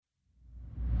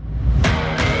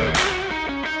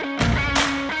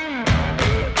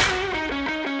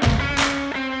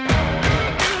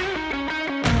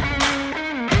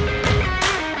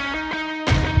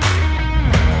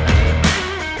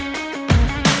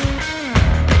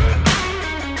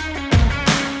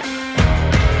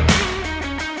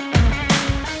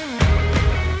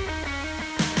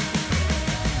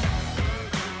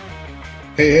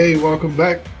Hey, welcome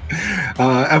back.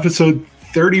 Episode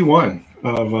 31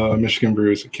 of Michigan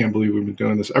Brews. I can't believe we've been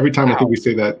doing this. Every time, I think we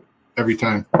say that every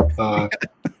time.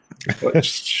 But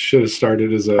should have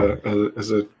started as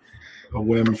a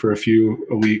whim for a few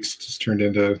weeks. Just turned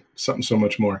into something so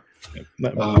much more.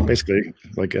 Basically,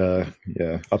 like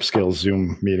upscale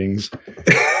Zoom meetings.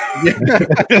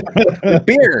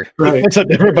 Beer, right?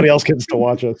 Except everybody else gets to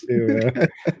watch us too. Yeah.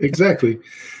 Exactly.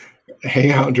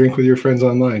 Hang out and drink with your friends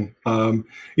online.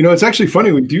 It's actually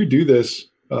funny. We do this.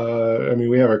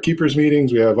 We have our keepers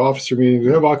meetings, we have officer meetings,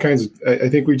 we have all kinds of. I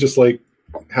think we just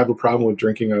have a problem with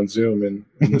drinking on Zoom, and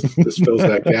this fills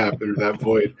that gap or that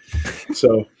void.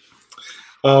 So,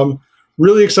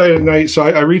 really excited tonight. So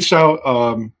I reached out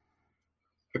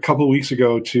a couple of weeks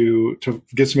ago to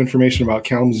get some information about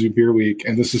Kalamazoo Beer Week,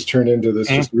 and this has turned into this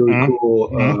just really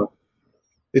cool.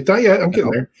 It's not yet. I'm getting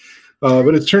there.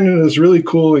 But it's turned into this really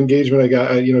cool engagement. I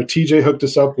got, TJ hooked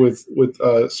us up with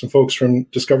some folks from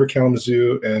Discover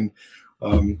Kalamazoo and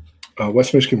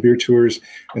West Michigan Beer Tours,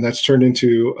 and that's turned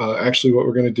into actually what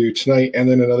we're going to do tonight and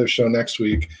then another show next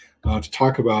week to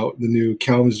talk about the new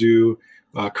Kalamazoo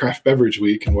Craft Beverage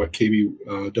Week and what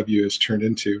KBW has turned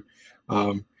into.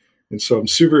 And so I'm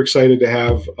super excited to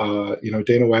have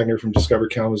Dana Wagner from Discover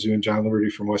Kalamazoo and John Liberty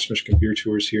from West Michigan Beer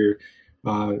Tours here.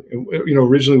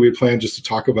 Originally we had planned just to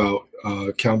talk about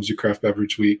Kalamazoo Craft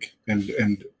Beverage Week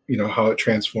and how it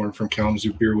transformed from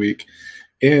Kalamazoo Beer Week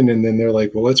and then they're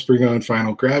like, well, let's bring on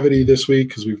Final Gravity this week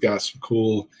because we've got some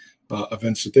cool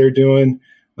events that they're doing.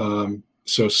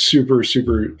 So super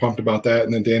pumped about that.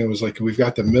 And then Dana was like, we've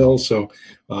got the mill. So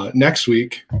next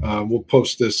week we'll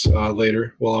post this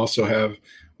later. We'll also have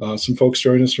some folks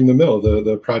join us from the mill,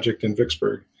 the project in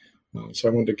Vicksburg. So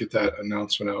I wanted to get that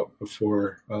announcement out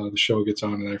before the show gets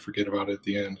on and I forget about it at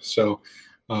the end. So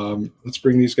let's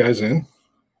bring these guys in.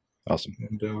 Awesome.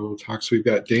 And we'll talk. So we've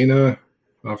got Dana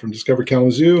from Discover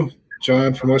Kalamazoo,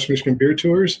 John from West Michigan Beer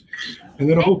Tours, and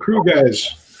then a whole crew guys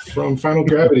from Final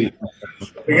Gravity.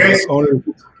 Hey guys. Owner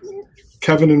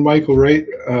Kevin and Michael, right?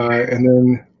 And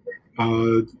then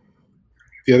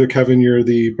the other Kevin, you're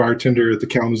the bartender at the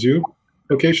Kalamazoo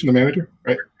location, the manager,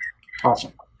 right?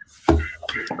 Awesome.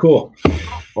 Cool.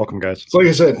 Welcome, guys. So like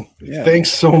I said,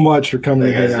 thanks so much for coming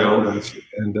to hang out with us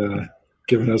and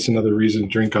giving us another reason to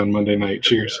drink on Monday night.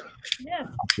 Cheers. Yeah.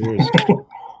 Cheers.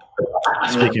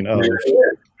 Speaking of,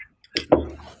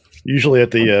 usually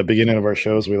at the beginning of our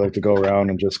shows, we like to go around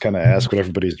and just kind of ask what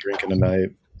everybody's drinking tonight.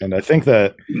 And I think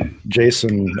that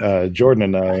Jason, Jordan,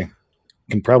 and I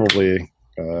can probably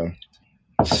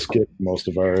skip most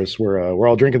of ours. We're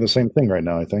all drinking the same thing right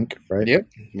now, I think, right? Yep.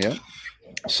 Yeah.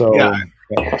 So,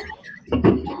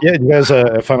 you guys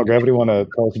at Final Gravity want to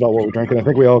tell us about what we're drinking? I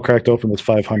think we all cracked open this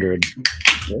 500.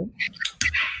 Yeah.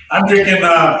 I'm drinking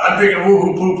Woo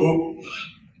Hoo Poo Poo.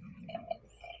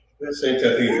 The same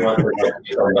thing you want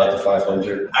about the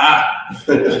 500.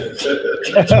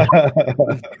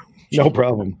 No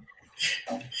problem.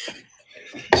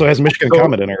 So it has Michigan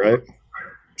Comet in it, right?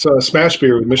 So a smash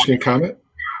beer with Michigan Comet.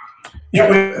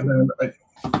 Yeah. And then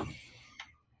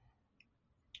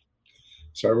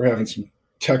sorry, we're having some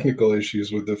technical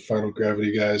issues with the Final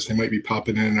Gravity guys. They might be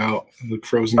popping in and out and look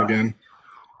frozen again.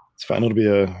 It's fine. It'll be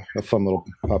a fun little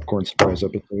popcorn surprise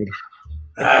episode.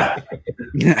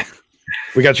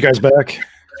 We got you guys back.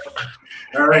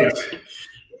 All right.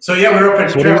 So we were up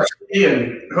in Traverse City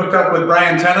and hooked up with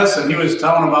Brian Tennis, and he was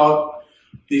telling about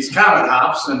these Comet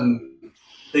hops, and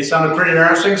they sounded pretty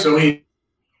interesting. So we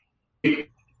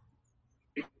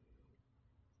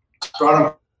brought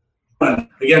them. And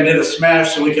again, did a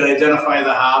smash so we could identify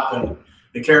the hop and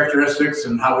the characteristics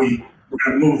and how we're going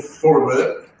to move forward with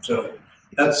it. So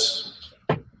that's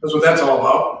what that's all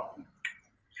about.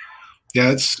 Yeah,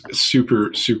 it's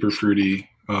super fruity.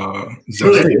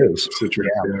 Really is. Citrus.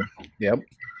 Yeah. Yep.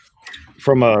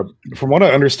 From what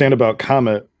I understand about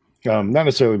Comet, not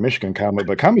necessarily Michigan Comet,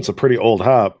 but Comet's a pretty old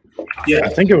hop. Yeah. I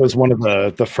think it was one of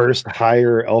the first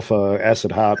higher alpha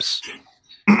acid hops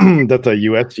that the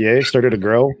USDA started to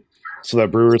grow, so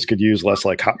that brewers could use less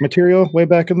hop material way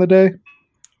back in the day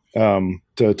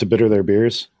to bitter their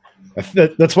beers.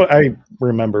 That's what I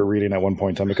remember reading at one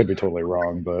point in time. I could be totally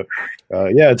wrong, but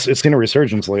it's seen a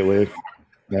resurgence lately,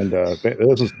 and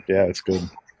it's good.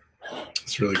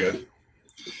 It's really good.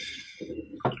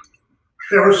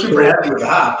 Yeah, we're super happy with the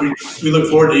hop. We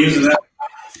look forward to using that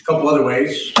a couple other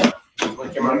ways.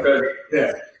 Good.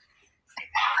 Yeah.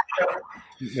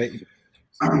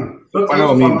 By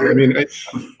all means, I mean,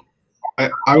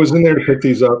 I was in there to pick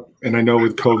these up, and I know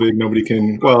with COVID, nobody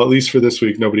can. Well, at least for this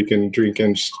week, nobody can drink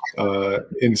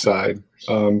inside.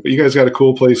 But you guys got a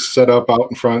cool place set up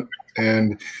out in front,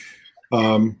 and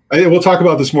We'll talk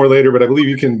about this more later, but I believe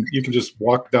you can just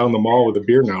walk down the mall with a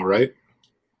beer now, right?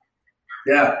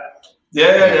 Yeah.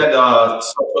 Yeah,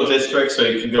 social district. So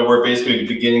you can go where basically the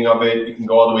beginning of it. You can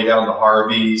go all the way down to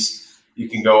Harvey's. You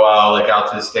can go like out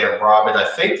to the Stamp Robin. I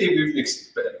think they've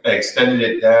extended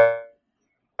it down.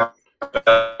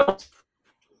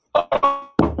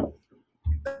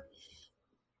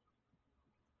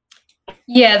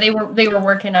 Yeah, they were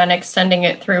working on extending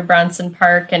it through Bronson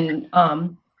Park, and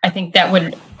I think that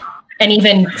would, and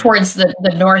even towards the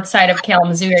north side of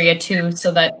Kalamazoo area too,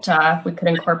 so that we could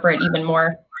incorporate even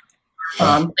more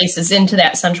places into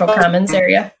that Central Commons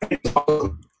area.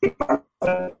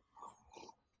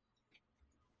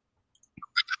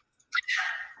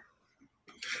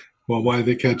 Well, why did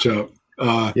they catch up?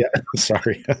 Yeah,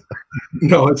 sorry.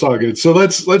 No, it's all good. So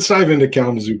let's dive into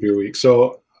Kalamazoo Beer Week.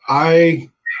 So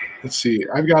let's see.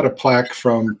 I've got a plaque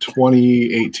from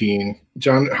 2018.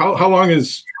 John, how long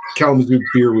has Kalamazoo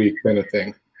Beer Week been a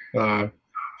thing? If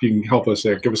you can help us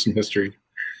there, give us some history.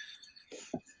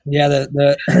 Yeah,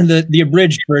 the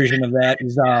abridged version of that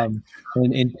is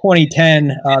in 2010,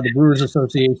 the Brewers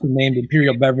Association named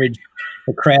Imperial Beverage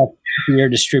the craft beer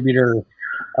distributor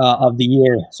of the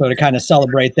year. So to kind of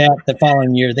celebrate that, the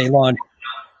following year they launched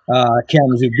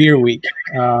Kalamazoo Beer Week.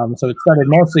 So it started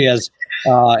mostly as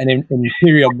an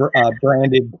Imperial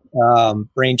branded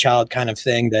brainchild kind of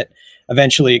thing that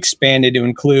eventually expanded to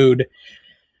include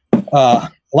a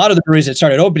lot of the breweries that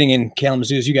started opening in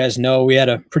Kalamazoo. As you guys know, we had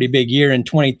a pretty big year in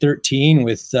 2013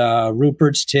 with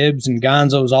Rupert's, Tibbs, and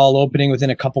Gonzo's all opening within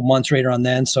a couple months right around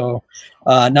then. So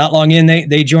not long in,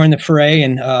 they joined the fray,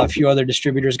 and a few other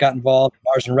distributors got involved.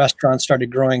 Bars and restaurants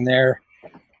started growing their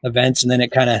events, and then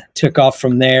it kind of took off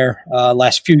from there.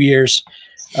 Last few years,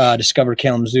 Discover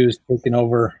Kalamazoo's taken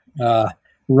over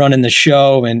running the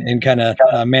show and kind of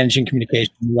managing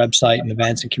communication, website and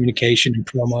events and communication and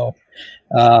promo.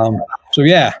 So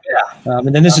yeah.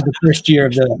 And then this is the first year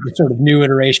of the sort of new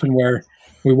iteration where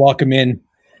we welcome in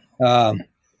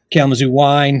Kalamazoo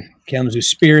wine, Kalamazoo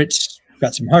spirits,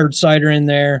 got some hard cider in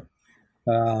there.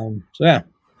 So yeah.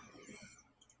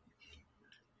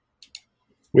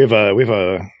 We have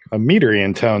a meadery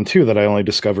in town too that I only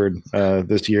discovered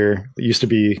this year. It used to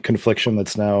be Confliction,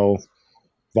 that's now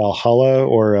Valhalla,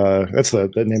 or that's the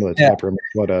name of the tap room.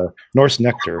 What Norse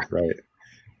Nectar, right?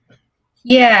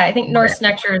 Yeah, I think Norse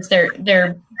Nectar is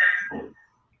their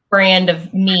brand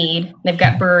of mead. They've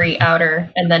got Brewery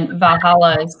Outer, and then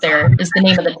Valhalla is the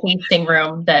name of the tasting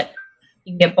room that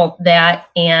you can get both that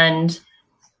and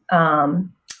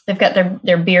they've got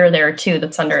their beer there too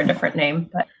that's under a different name.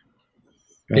 But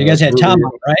you guys had Tom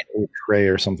on, right? Trey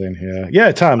or something.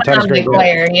 Yeah. Tom's great.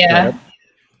 Player, yeah.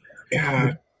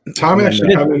 Tom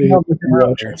actually commented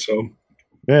in so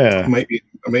yeah, I might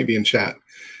be in chat.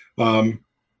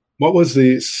 What was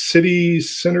the City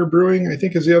Center Brewing? I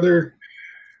think is the other.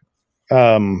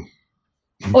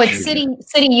 It's City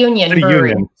Union. City Brewery.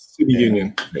 Union. City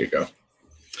Union. There you go.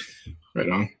 Right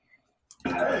on.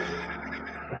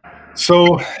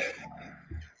 So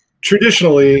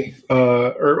traditionally,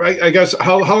 or I guess,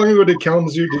 how long ago did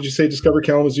you say Discover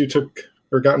Kalamazoo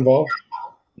got involved?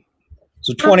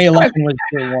 So 2011 was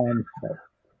the one.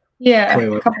 Yeah,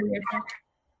 a couple years ago.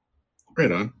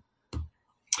 Right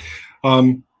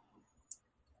on.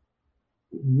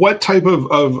 What type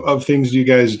of things do you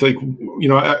guys like? You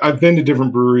know, I've been to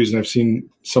different breweries and I've seen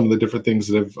some of the different things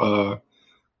that have.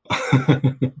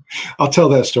 I'll tell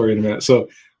that story in a minute. So,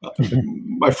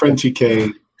 my friend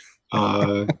TK.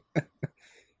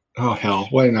 Oh hell,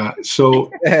 why not?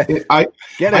 So I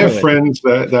have friends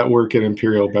that work at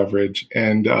Imperial Beverage,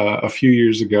 and a few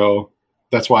years ago,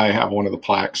 that's why I have one of the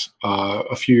plaques.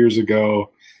 A few years ago,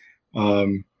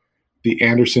 the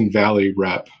Anderson Valley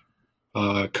rep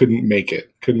couldn't make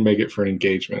it for an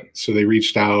engagement. So they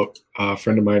reached out. A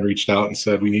friend of mine reached out and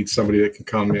said, "We need somebody that can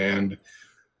come and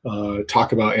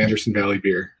talk about Anderson Valley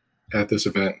beer at this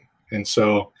event." And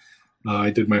so I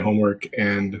did my homework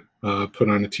and put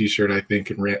on a T-shirt, I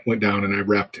think, and went down and I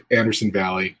repped Anderson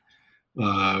Valley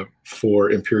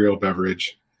for Imperial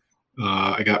Beverage.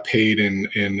 I got paid in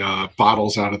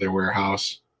bottles out of their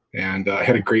warehouse, and I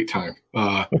had a great time.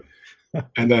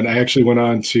 And then I actually went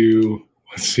on to,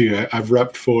 let's see, I've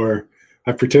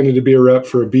pretended to be a rep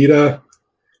for Abita.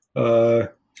 I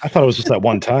thought it was just that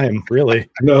one time, really.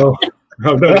 No,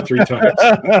 I've done it 3 times.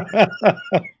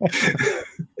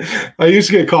 I used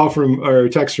to get a call or a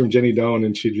text from Jenny Doan,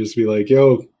 and she'd just be like,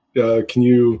 "Yo, can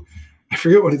you?" I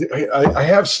forget what I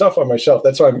have stuff on my shelf.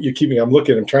 That's why I'm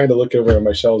trying to look over on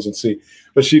my shelves and see.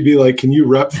 But she'd be like, "Can you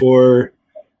rep for?"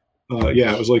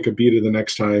 It was like a Abita the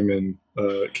next time, and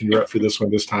can you rep for this one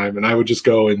this time? And I would just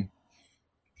go and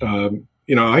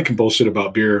I can bullshit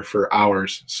about beer for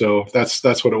hours. So that's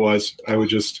what it was. I would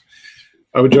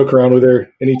joke around with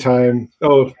her anytime.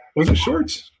 Oh, was it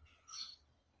shorts?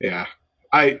 Yeah.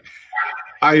 I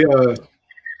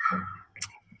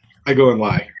go and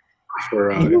lie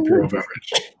for Imperial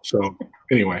Beverage. So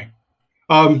anyway,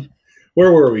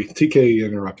 where were we? TK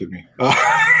interrupted me.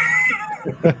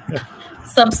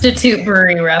 Substitute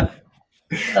brewery rep.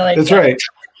 That's that. Right.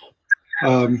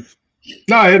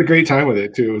 No, I had a great time with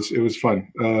it too. It was fun.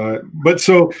 But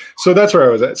so that's where I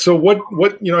was at. So what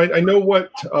I know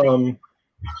what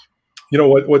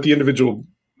what the individual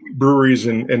breweries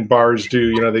and bars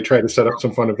do. They try to set up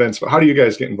some fun events. But how do you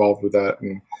guys get involved with that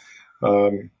and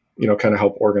kind of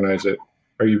help organize it?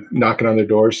 Are you knocking on their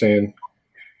door saying,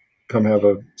 "Come have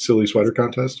a silly sweater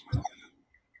contest"?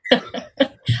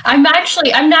 I'm not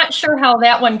sure how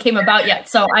that one came about yet.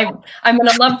 So I'm going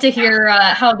to love to hear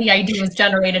how the idea was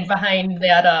generated behind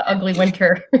that ugly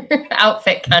winter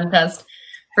outfit contest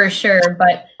for sure.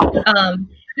 But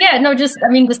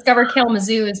Discover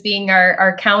Kalamazoo as being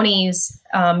our county's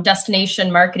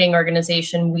destination marketing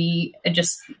organization. We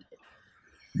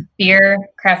beer,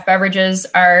 craft beverages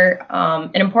are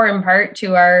an important part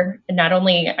to our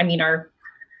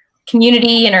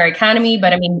community and our economy,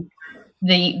 but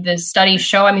the studies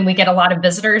show, we get a lot of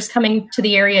visitors coming to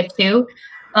the area too,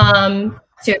 to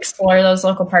explore those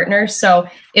local partners. So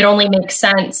it only makes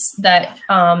sense that,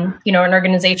 an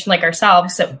organization like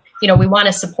ourselves, that, we want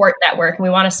to support that work and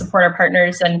we want to support our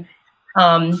partners and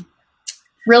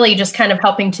really just kind of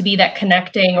helping to be that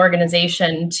connecting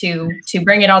organization to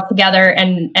bring it all together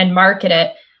and market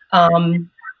it,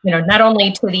 not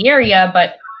only to the area,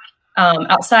 but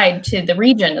outside to the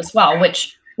region as well,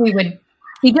 which we would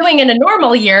be doing in a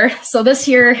normal year. So this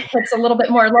year it's a little bit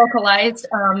more localized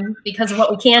because of what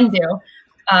we can do.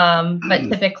 But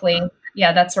typically,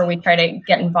 that's where we try to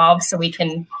get involved so we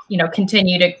can,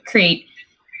 continue to create,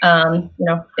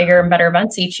 bigger and better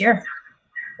events each year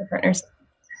for partners.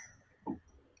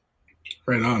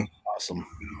 Right on. Awesome.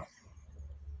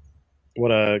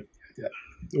 What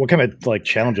kind of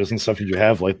challenges and stuff did you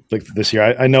have like this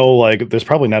year? I know there's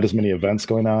probably not as many events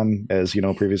going on as,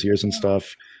 previous years and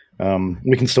stuff.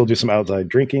 We can still do some outside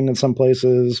drinking in some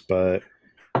places, but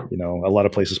a lot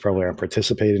of places probably aren't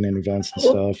participating in events and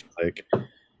stuff.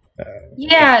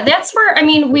 That's where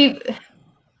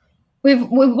we've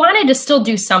wanted to still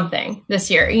do something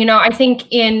this year. I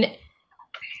think in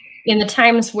the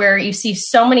times where you see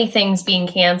so many things being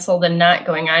canceled and not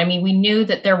going on, we knew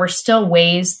that there were still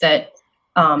ways that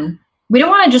we don't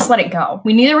want to just let it go.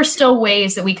 We knew there were still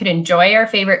ways that we could enjoy our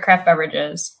favorite craft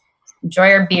beverages,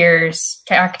 enjoy our beers,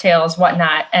 cocktails,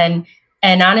 whatnot, and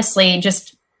honestly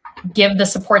just give the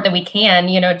support that we can,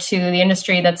 to the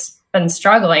industry that's been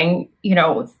struggling,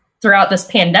 throughout this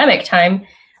pandemic time.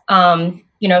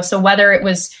 So whether it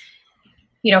was,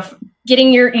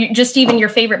 getting even your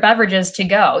favorite beverages to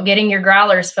go, getting your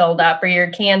growlers filled up or your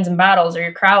cans and bottles or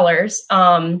your crowlers,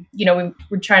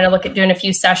 we're trying to look at doing a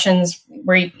few sessions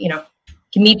where you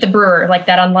can meet the brewer like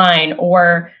that online,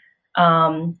 or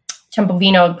Temple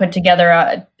Vino put together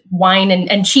a wine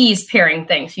and cheese pairing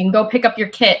thing. So you can go pick up your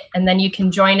kit and then you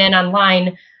can join in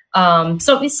online.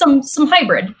 So some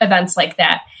hybrid events like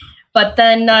that. But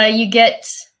then you get,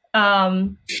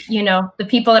 the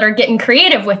people that are getting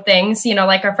creative with things,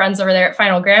 like our friends over there at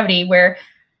Final Gravity, where,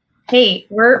 hey,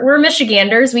 we're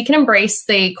Michiganders. We can embrace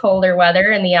the colder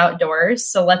weather and the outdoors.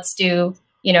 So let's do,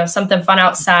 something fun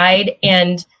outside.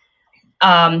 And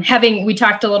we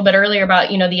talked a little bit earlier about,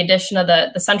 the addition of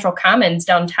the Central Commons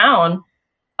downtown.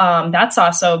 That's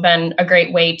also been a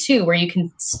great way too, where you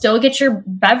can still get your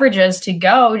beverages to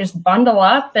go, just bundle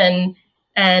up and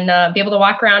be able to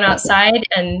walk around outside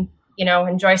and,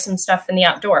 enjoy some stuff in the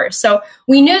outdoors. So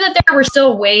we knew that there were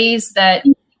still ways that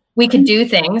we could do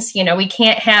things. We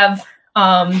can't have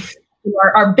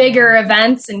our bigger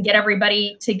events and get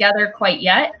everybody together quite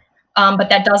yet. But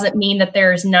that doesn't mean that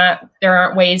there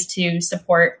aren't ways to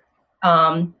support,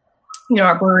 our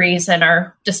breweries and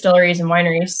our distilleries and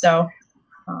wineries. So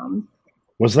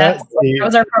that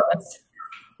was our purpose.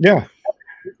 Yeah.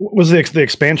 Was the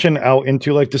expansion out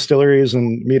into distilleries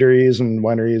and meaderies and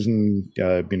wineries and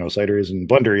cideries and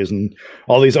blenderies and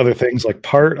all these other things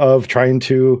part of trying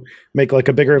to make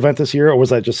a bigger event this year, or was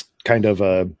that just kind of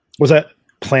was that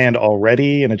planned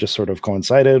already and it just sort of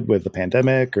coincided with the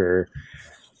pandemic, or?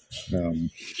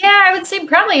 I would say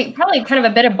probably kind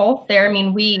of a bit of both there.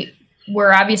 We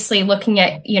were obviously looking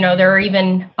at there are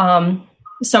even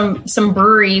some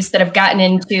breweries that have gotten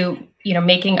into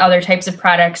making other types of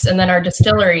products, and then our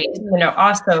distillery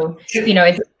also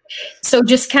it's So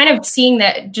just kind of seeing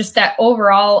that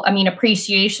overall, I mean,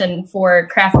 appreciation for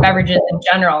craft beverages in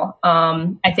general.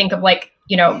 I think of like,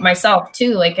 myself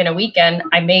too, like in a weekend,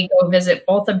 I may go visit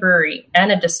both a brewery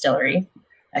and a distillery.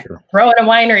 I can throw in a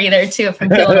winery there too if I'm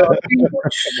feeling a little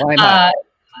Why not?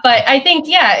 But I think,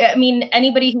 I mean,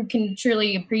 anybody who can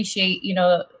truly appreciate,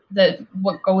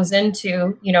 what goes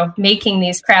into, making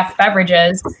these craft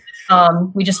beverages,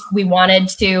 we wanted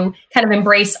to kind of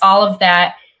embrace all of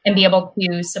that and be able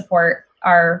to support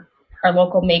our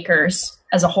local makers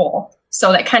as a whole.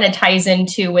 So that kind of ties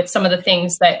into with some of the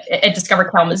things that at Discover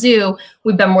Kalamazoo,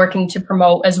 we've been working to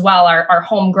promote as well, our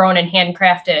homegrown and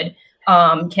handcrafted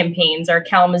campaigns, our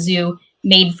Kalamazoo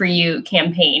Made for You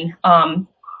campaign, how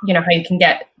you can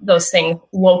get those things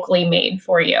locally made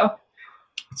for you.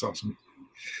 That's awesome.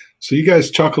 So you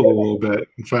guys chuckled a little bit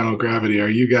in Final Gravity. Are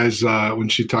you guys, when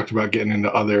she talked about getting into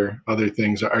other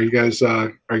things, are you guys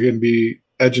are going to be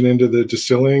edging into the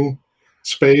distilling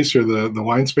space or the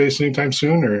wine space anytime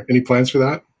soon, or any plans for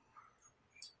that?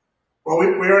 Well, we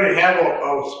already have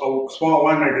a small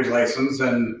winemaker's license,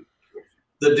 and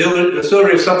the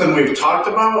distillery is something we've talked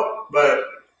about, but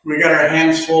we got our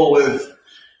hands full with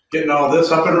getting all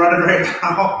this up and running right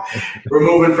now. We're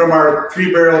moving from our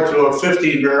 3-barrel to a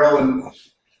 15-barrel, and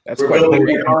we're building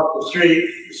it off the street.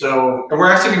 So, and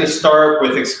we're actually going to start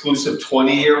with exclusive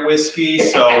 20-year whiskey.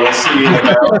 So we'll see you in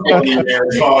about 20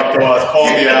 years. Talk to us. Call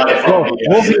me out.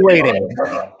 We'll be waiting.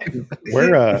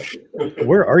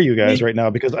 Where are you guys right now?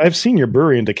 Because I've seen your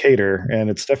brewery in Decatur, and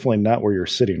it's definitely not where you're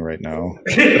sitting right now.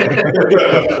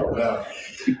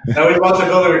 Now we bought the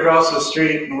building across the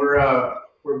street, and we're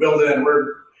building it.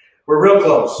 We're real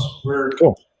close. We're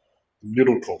cool.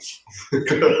 Middle close. Have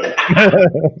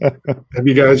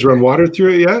you guys run water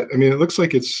through it yet? I mean, it looks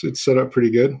like it's set up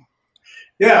pretty good.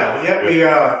 Yeah.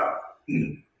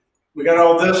 We got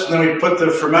all this, and then we put the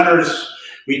fermenters.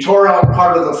 We tore out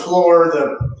part of the floor.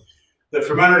 The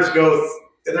fermenters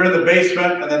they're in the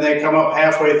basement, and then they come up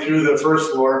halfway through the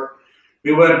first floor.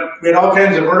 We had all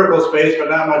kinds of vertical space, but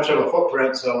not much of a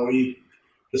footprint, so we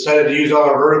decided to use all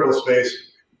our vertical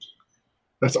space.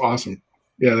 That's awesome.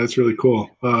 Yeah, that's really cool.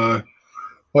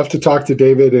 We'll have to talk to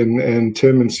David and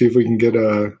Tim and see if we can get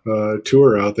a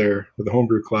tour out there with the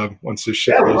Homebrew Club once this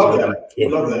shit goes over. We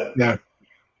love that. Yeah,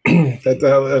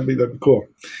 that'd be cool.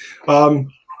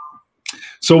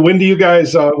 So when do you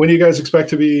guys expect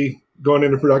to be going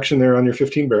into production there on your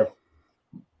 15-barrel?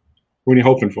 What are you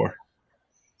hoping for?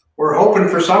 We're hoping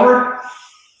for summer,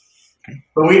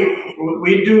 but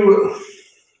we do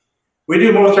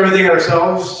most everything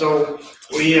ourselves. So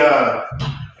we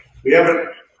haven't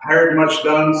hired much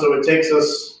done, so it takes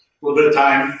us a little bit of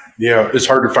time. Yeah, it's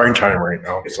hard to find time right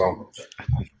now. So,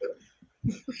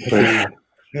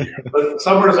 but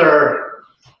summer's our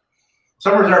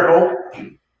hope.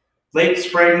 Late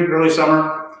spring, early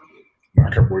summer.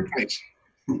 Nice.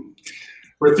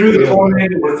 We're through the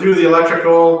plumbing, we're through the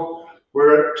electrical,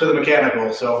 we're to the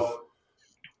mechanical. So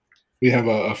we have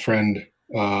a friend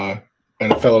and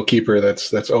a fellow keeper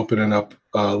that's opening up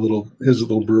his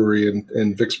little brewery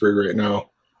in Vicksburg right now,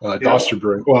 Doster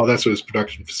Brewing. Well, that's what his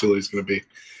production facility is going to be.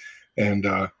 And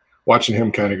watching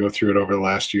him kind of go through it over the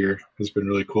last year has been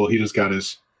really cool. He just got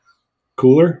his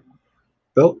cooler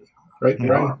built, right?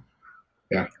 Yeah.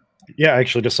 Yeah. Yeah, I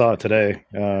actually just saw it today.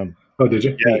 Oh, did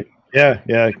you? Yeah.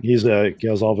 He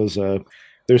has all of his.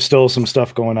 There's still some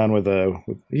stuff going on with.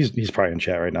 He's probably in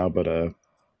chat right now, but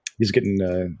he's getting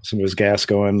some of his gas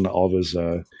going. All of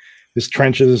his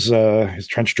trenches, his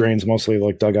trench drains, mostly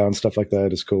like dug on stuff like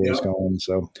that. Is cool. Is going.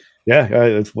 So yeah,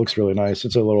 it looks really nice.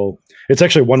 It's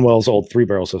actually One Well's old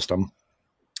 3-barrel system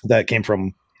that came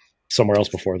from somewhere else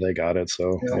before they got it.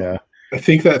 So yeah. I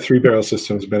think that 3-barrel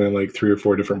system has been in like 3 or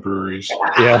 4 different breweries.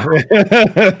 Yeah.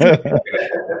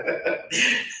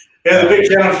 Yeah, the big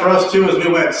challenge for us too is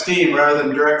we went steam rather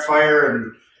than direct fire,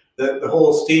 and the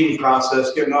whole steam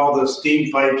process, getting all the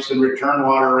steam pipes and return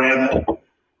water ran,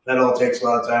 that all takes a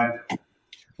lot of time.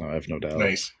 Oh, I have no doubt.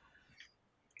 Nice.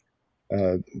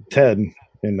 Ted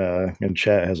in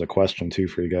chat has a question too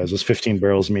for you guys. Does 15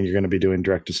 barrels mean you're going to be doing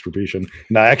direct distribution?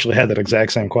 And I actually had that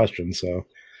exact same question. So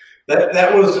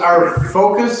that was our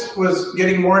focus, was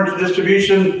getting more into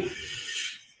distribution.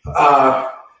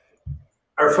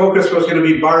 Our focus was going to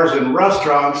be bars and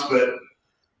restaurants, but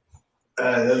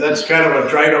that's kind of a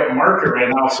dried up market right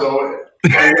now. So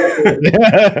yeah.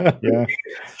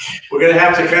 We're going to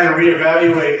have to kind of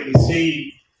reevaluate and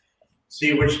see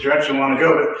which direction we want to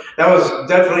go. But that was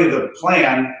definitely the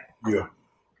plan. Yeah.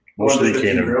 Mostly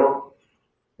Canada.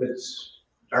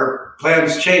 Our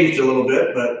plans changed a little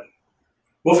bit, but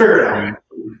we'll figure it out.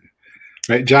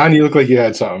 Right. John, you look like you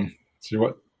had something. So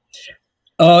what?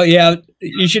 Oh yeah,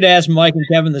 you should ask Mike and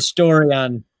Kevin the story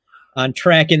on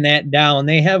tracking that down.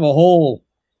 They have a whole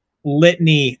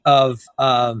litany of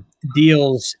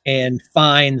deals and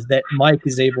fines that Mike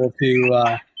is able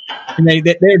to. And they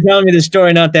were telling me the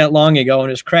story not that long ago,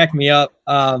 and it's cracked me up.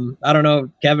 I don't know if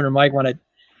Kevin or Mike want to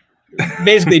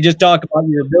basically just talk about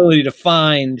your ability to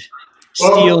find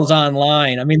steals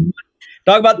online. I mean,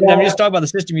 I'm just talking about the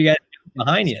system you got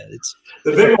behind you. It's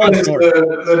the big one is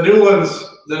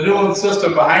the Newlands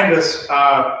system behind us.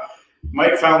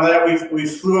 Mike found that we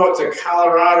flew out to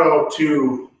Colorado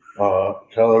to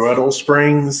Colorado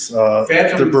Springs.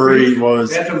 The brewery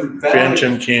was Phantom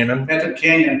Canyon. Phantom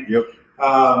Canyon. Yep.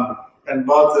 And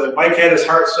Mike had his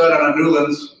heart set on a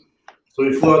Newlands, so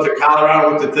we flew out to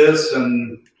Colorado, looked at this,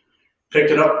 and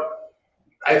picked it up.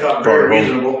 I thought very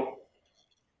reasonable.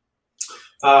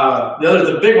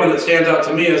 The big one that stands out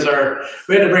to me is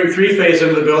we had to bring 3-phase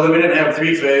into the building. We didn't have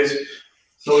 3-phase,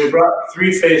 so we brought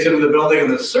 3-phase into the building,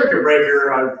 and the circuit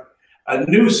breaker, a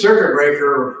new circuit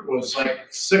breaker, was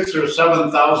like $6,000 or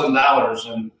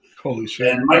 $7,000, and holy shit!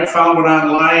 And Mike found one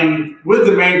online with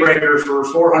the main breaker for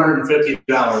 $450.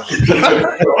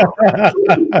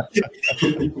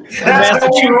 That's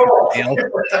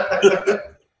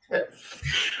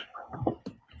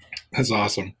That's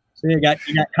awesome. So you got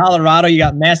Colorado, you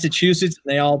got Massachusetts,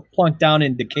 and they all plunked down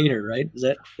in Decatur, right? Is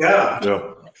that? Yeah.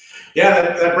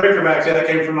 That breaker back that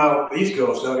came from out East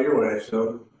Coast, out your way.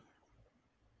 So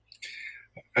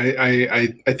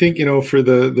I think, for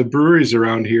the breweries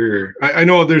around here, I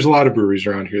know there's a lot of breweries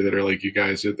around here that are like you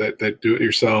guys that do it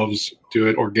yourselves, do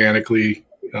it organically.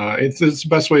 It's the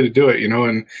best way to do it,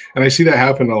 and I see that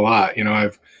happen a lot.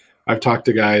 I've talked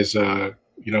to guys,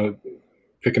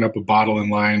 picking up a bottle in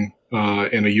line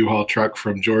in a U-Haul truck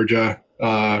from Georgia,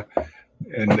 and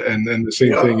then the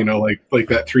same thing, like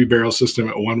that 3-barrel system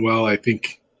at One Well. I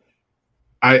think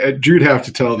Drew'd have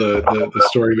to tell the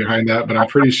story behind that, but I'm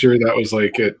pretty sure that was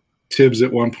like at Tibbs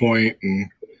at one point, and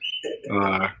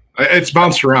it's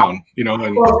bounced around,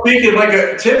 And well, speaking like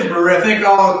a Tibbs brewery, I think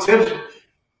all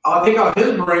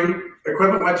his brewing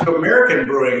equipment went to American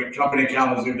Brewing Company in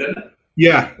Kalamazoo, didn't it?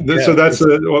 Yeah. So that's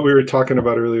what we were talking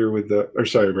about earlier with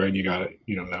sorry, Brian, you got it.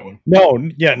 That one. No.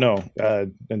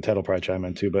 And Ted will probably chime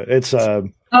in too, but it's. So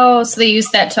they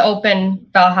used that to open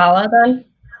Valhalla then?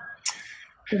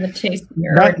 The taste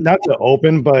not to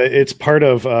open, but it's part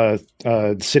of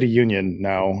City Union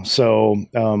now. So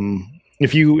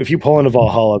if you pull into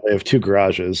Valhalla, they have 2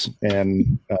 garages,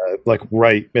 and like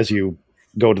right as you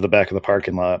go to the back of the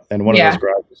parking lot, and one of those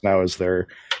garages now is their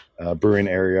brewing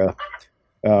area.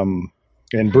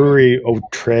 And Brewery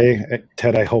Autre,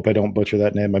 Ted, I hope I don't butcher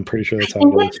that name. I'm pretty sure that's how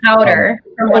it is. Powder,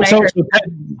 from what I heard.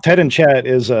 Ted in chat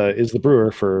is the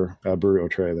brewer for Brewery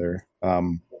Autre there.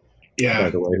 Yeah. By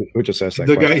the way, who just asked that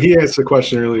the question? guy, he asked the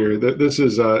question earlier. This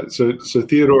is so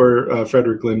Theodore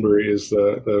Frederick Lindbury is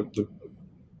the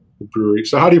brewery.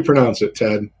 So how do you pronounce it,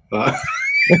 Ted?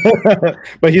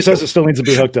 But he says it still needs to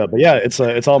be hooked up. But yeah,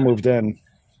 it's all moved in.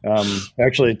 I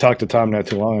actually talked to Tom not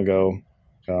too long ago,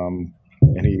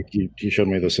 and he showed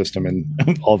me the system and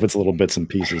all of its little bits and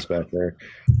pieces back there.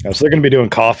 So they're going to be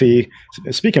doing coffee.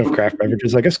 Speaking of craft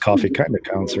beverages, I guess coffee kind of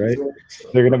counts, right?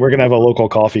 We're gonna have a local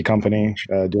coffee company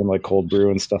doing like cold brew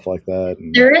and stuff like that.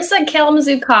 And there is a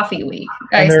Kalamazoo Coffee Week.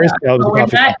 Guys, we're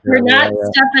not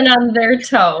stepping on their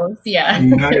toes. Yeah.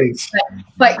 Nice.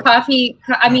 but coffee.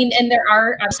 I mean, and there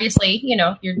are obviously,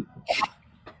 your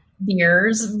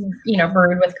beers,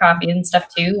 brewed with coffee and stuff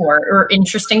too, or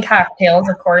interesting cocktails,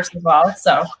 of course, as well.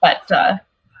 So, but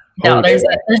there's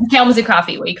a Kalamazoo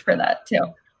Coffee Week for that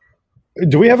too.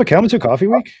 Do we have a Kalamazoo Coffee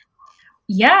Week?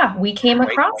 Yeah, we came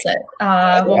across it.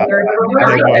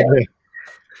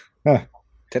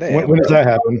 Today. When does that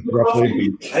happen, roughly?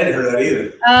 I didn't hear that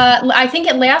either. I think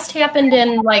it last happened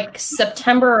in like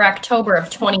September or October of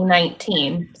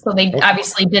 2019. So they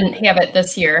obviously didn't have it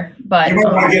this year. But you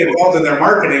might want to get involved in their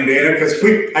marketing, Dana, because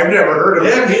I've never heard of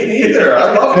it. Yeah, me neither.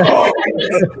 I love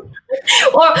coffee.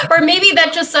 or maybe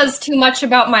that just says too much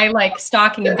about my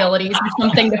stalking abilities or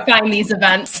something to find these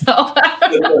events. So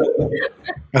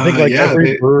I think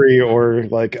every brewery or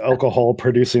alcohol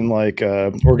producing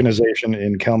organization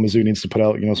in Kalamazoo needs to put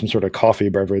out some sort of coffee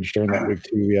beverage during that week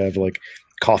too. We have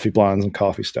coffee blondes and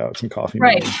coffee stouts and coffee.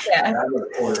 Right. Yeah.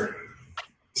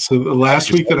 So the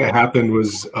last week that it happened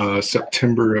was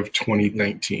September of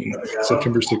 2019,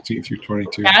 September 16th through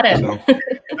 22. Got it. So.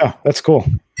 Yeah, that's cool.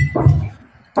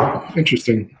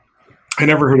 Interesting. I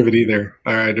never heard of it either.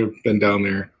 I'd have been down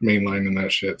there mainline and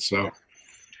that shit. So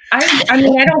I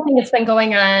mean, I don't think it's been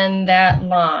going on that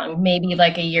long, maybe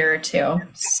like a year or two.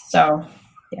 So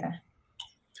yeah.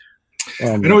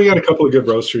 I know we got a couple of good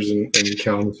roasters in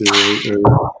Kalamazoo.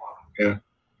 Yeah.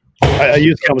 I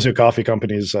use Kalamazoo Coffee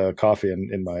Company's coffee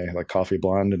in my like coffee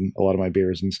blonde and a lot of my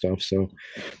beers and stuff. So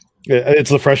it's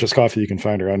the freshest coffee you can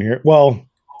find around here. Well,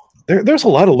 there's a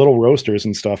lot of little roasters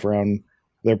and stuff around.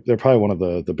 They're probably one of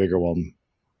the bigger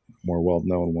more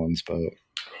well-known ones, but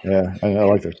yeah, I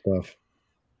like their stuff.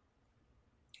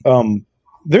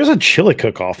 There's a chili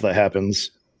cook-off that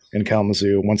happens in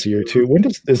Kalamazoo once a year too. When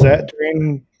is that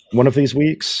during one of these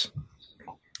weeks?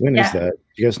 When is that?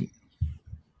 You guys?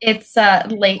 It's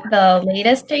late. The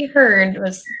latest I heard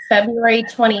was February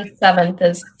 27th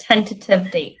is tentative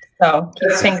date. So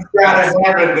that's gotta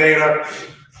happen, Dana.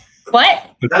 What?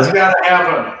 That's gotta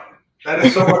happen. That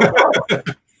is so much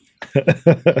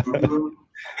fun.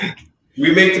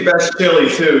 We make the best chili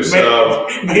too, so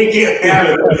make it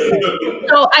happen.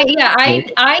 So I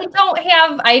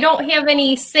don't have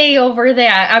any say over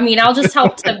that. I mean, I'll just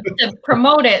help to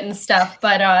promote it and stuff.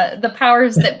 But the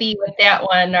powers that be with that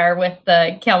one are with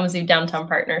the Kalamazoo Downtown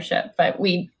Partnership. But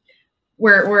we're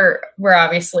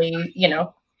obviously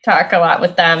talk a lot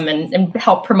with them and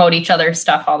help promote each other's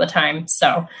stuff all the time.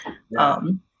 So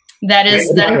that is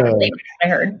the latest I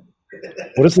heard.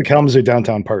 What is the Kalamazoo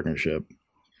Downtown Partnership?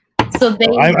 So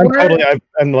I'm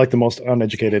like the most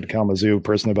uneducated Kalamazoo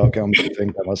person about Kalamazoo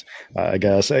thing. I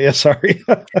guess. Yeah, sorry.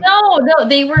 No,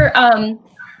 they were.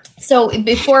 So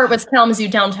before it was Kalamazoo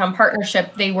Downtown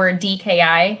Partnership, they were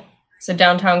DKI. So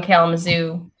Downtown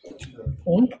Kalamazoo,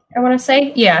 I want to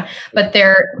say, yeah. But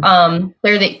they're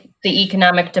the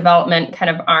economic development kind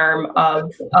of arm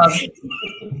of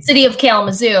City of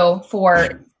Kalamazoo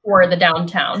for the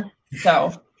downtown.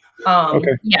 So.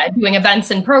 Doing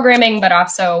events and programming, but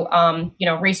also,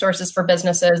 resources for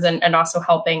businesses and also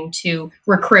helping to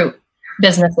recruit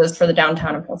businesses for the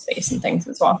downtown and full space and things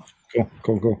as well.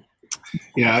 Cool.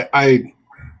 Yeah. I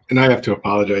have to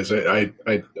apologize. I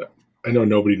know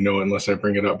nobody know unless I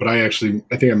bring it up, but I think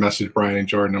I messaged Brian and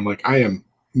Jordan. I'm like, I am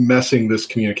messing this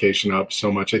communication up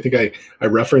so much. I think I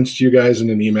referenced you guys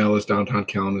in an email as Downtown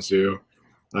Kalamazoo.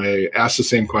 I asked the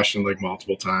same question like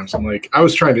multiple times. I'm like,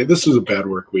 this is a bad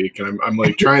work week. And I'm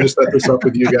like trying to set this up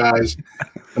with you guys.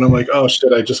 And I'm like, oh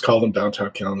shit, I just called them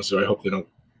Downtown Kalamazoo. I hope they don't.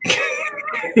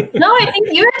 No, I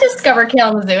think you had Discover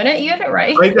Kalamazoo in it. You had it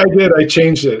right. I did. I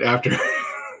changed it after.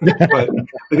 But I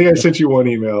think I sent you one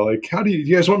email. Like, do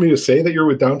you guys want me to say that you're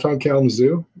with Downtown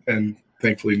Kalamazoo? And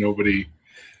thankfully nobody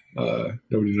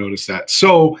noticed that.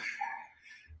 So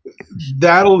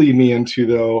that'll lead me into,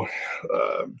 though,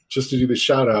 just to do the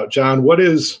shout out, John,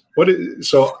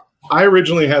 so I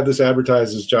originally had this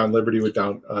advertised as John Liberty with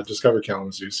Discover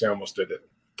Kalamazoo. See, I almost did it.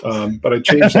 But I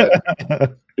changed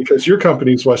that because your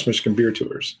company's West Michigan Beer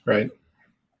Tours, right?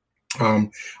 How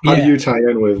do you tie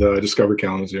in with Discover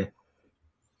Kalamazoo?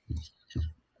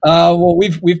 Well,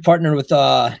 we've partnered with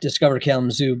Discover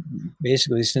Kalamazoo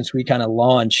basically since we kind of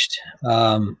launched.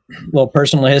 Little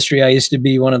personal history: I used to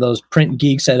be one of those print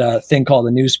geeks at a thing called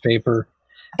the newspaper.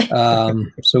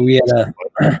 So we had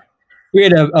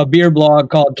a beer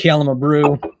blog called Kalama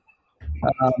Brew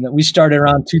that we started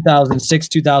around 2006,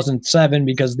 2007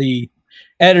 because the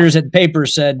editors at the paper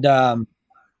said the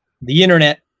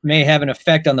internet may have an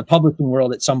effect on the publishing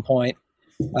world at some point.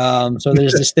 So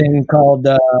there's this thing called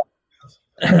a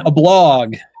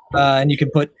blog, and you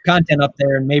can put content up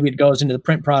there and maybe it goes into the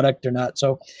print product or not.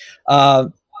 So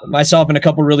myself and a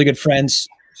couple really good friends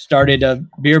started a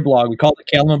beer blog. We called it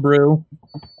Kalama Brew.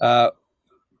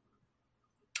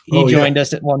 He joined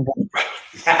us at one point.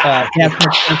 I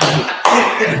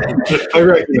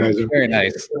recognize him. Very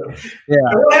nice.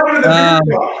 Yeah.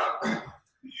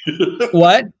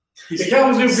 What? The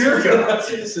Kalamazoo Beer Cup.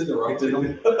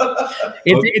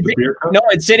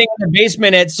 It's sitting in the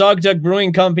basement at Saugatuck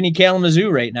Brewing Company,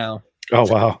 Kalamazoo, right now.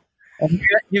 Oh wow! And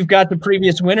you've got the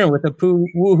previous winner with a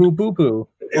woohoo poo poo.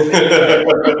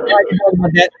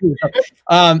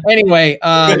 Anyway,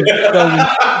 that's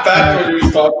what he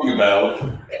was talking about.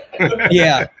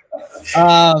 Yeah.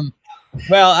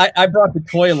 Well, I brought the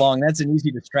toy along. That's an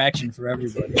easy distraction for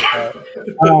everybody.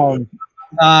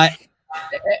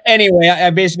 Anyway, I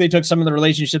basically took some of the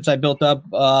relationships I built up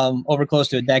over close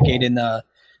to a decade in the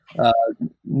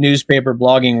newspaper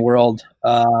blogging world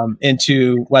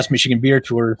into West Michigan Beer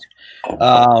Tours.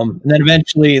 And then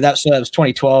eventually, that was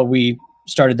 2012. We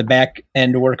started the back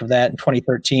end work of that in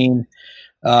 2013.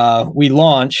 We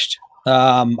launched.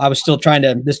 I was still trying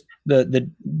to the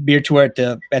beer tour at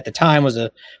the time was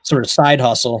a sort of side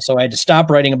hustle, so I had to stop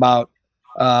writing about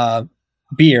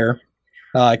beer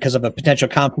because of a potential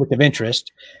conflict of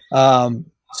interest. So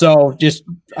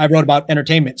I wrote about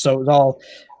entertainment. So it was all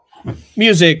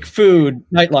music, food,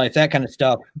 nightlife, that kind of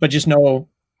stuff, but just no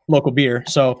local beer.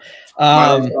 So,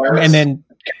 and then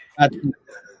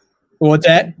what's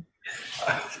that?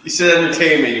 You said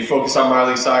entertainment. You focus on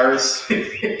Miley Cyrus.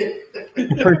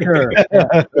 For sure.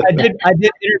 Yeah. I did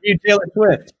interview Taylor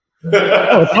Swift.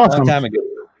 Oh, it's A awesome. long time ago.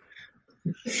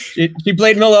 She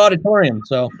played Miller Auditorium,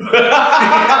 so yeah.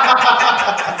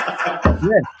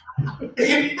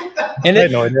 And I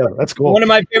had no idea. That's cool. One of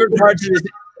my favorite parts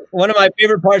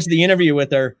of the interview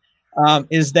with her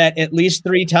is that at least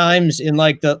 3 times in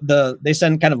like they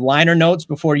send kind of liner notes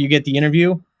before you get the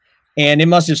interview, and it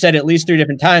must have said at least 3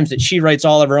 different times that she writes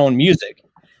all of her own music.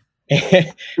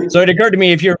 So it occurred to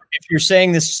me, if you're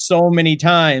saying this so many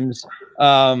times,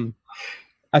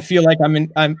 I feel like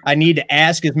I need to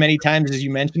ask as many times as you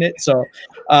mention it. So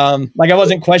like I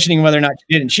wasn't questioning whether or not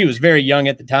she did, and she was very young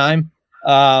at the time.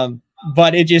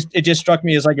 But it just struck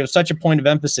me as like it was such a point of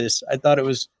emphasis. I thought it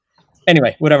was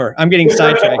anyway, whatever. I'm getting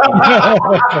sidetracked.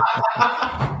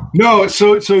 No,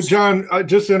 so John,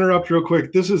 just to interrupt real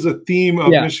quick. This is a theme of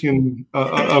Michigan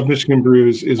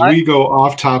Brews is we go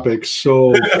off topic so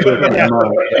much.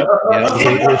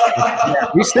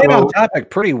 We stayed on topic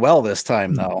pretty well this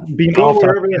time, though. Being Go off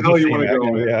wherever topic the hell you is want to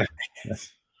go. yeah.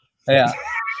 Yeah.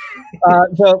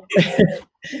 So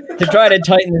to try to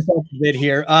tighten this up a bit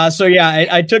here.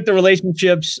 I took the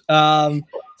relationships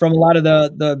from a lot of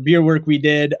the beer work we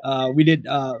did. We did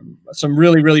some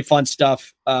really, really fun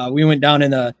stuff. We went down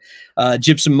in the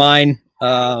gypsum mine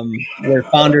where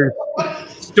founders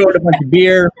stored a bunch of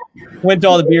beer, went to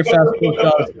all the beer festivals,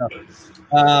 all that stuff.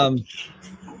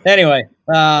 Anyway,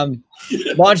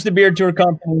 launched the beer tour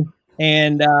company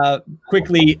and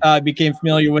quickly became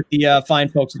familiar with the fine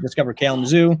folks at Discover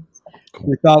Kalamazoo.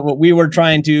 We thought what we were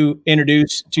trying to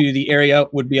introduce to the area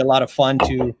would be a lot of fun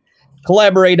to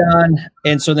collaborate on.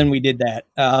 And so then we did that.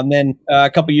 Then a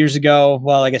couple years ago,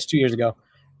 well, I guess 2 years ago,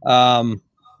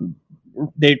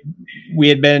 we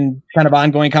had been kind of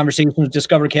ongoing conversations with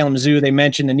Discover Kalamazoo. They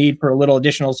mentioned the need for a little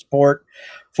additional support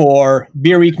for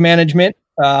Beer Week management.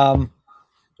 So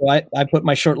I put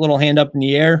my short little hand up in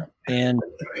the air and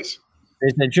they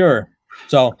said, sure.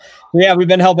 So yeah, we've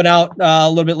been helping out a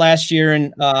little bit last year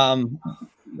and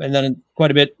then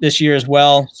quite a bit this year as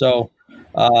well. So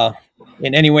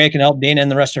in any way I can help Dana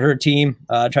and the rest of her team,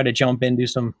 try to jump in, do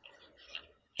some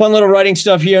fun little writing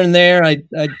stuff here and there. I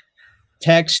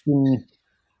text and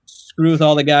screw with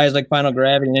all the guys like Final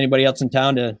Gravity and anybody else in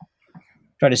town to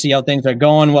try to see how things are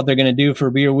going, what they're going to do for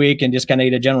Beer Week, and just kind of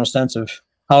get a general sense of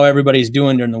how everybody's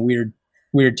doing during the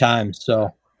weird times.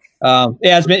 So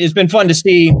it's been fun to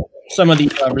see some of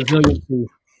the resiliency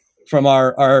from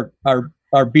our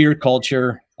beer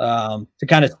culture to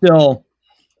kind of still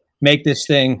make this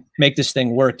thing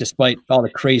work despite all the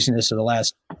craziness of the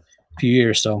last few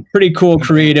years. So pretty cool,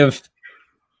 creative,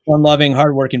 fun-loving,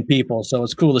 hardworking people. So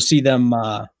it's cool to see them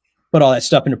put all that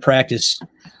stuff into practice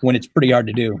when it's pretty hard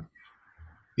to do.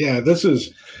 Yeah, this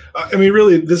is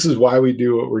why we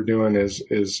do what we're doing is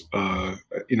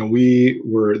we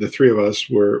were, the three of us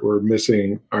were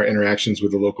missing our interactions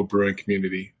with the local brewing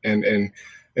community, and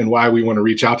why we want to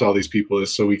reach out to all these people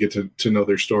is so we get to know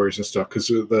their stories and stuff. Because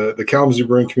the Kalamazoo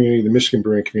brewing community, the Michigan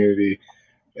brewing community,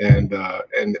 and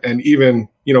even,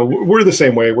 we're the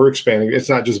same way. We're expanding. It's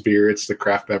not just beer, it's the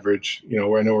craft beverage,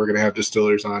 where I know we're going to have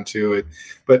distillers on too.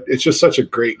 But it's just such a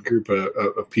great group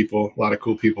of people, a lot of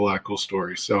cool people, a lot of cool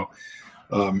stories. So,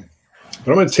 but I'm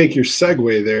going to take your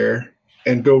segue there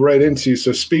and go right into,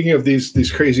 so speaking of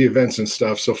these crazy events and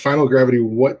stuff, so Final Gravity,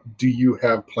 what do you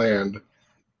have planned?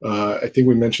 I think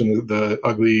we mentioned the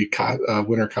ugly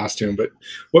winter costume, but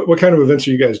what kind of events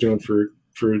are you guys doing for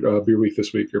Beer Week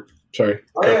this week?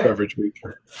 Craft Beverage Week.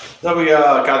 No, we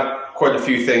got quite a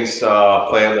few things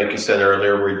planned. Like you said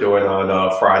earlier, we're doing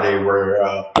on Friday.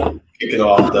 We're kicking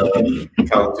off the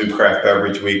Kalamazoo Craft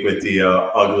Beverage Week with the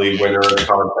ugly winter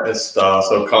contest.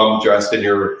 So come dressed in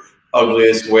your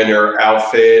ugliest winter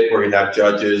outfit. We're gonna have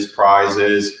judges,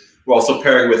 prizes. We're also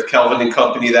pairing with Kelvin and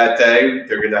Company that day.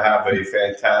 They're gonna have a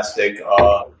fantastic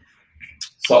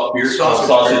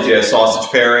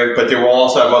sausage pairing, but they will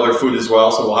also have other food as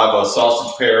well. So we'll have a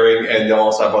sausage pairing, and they'll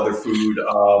also have other food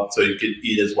so you can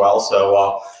eat as well.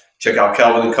 So check out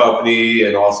Kelvin and Company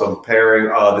and also pairing.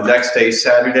 The next day,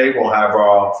 Saturday, we'll have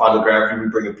Final Gravity. We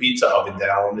bring a pizza oven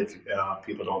down. If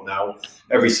people don't know,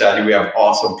 every Saturday we have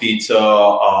awesome pizza,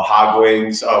 hog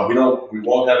wings. We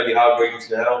won't have any hog wings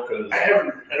now because I don't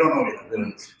know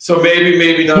yet. So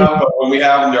maybe not. But when we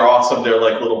have them, they're awesome. They're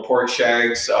like little pork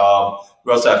shanks.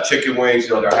 We also have chicken wings,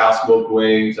 they're house smoked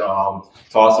wings,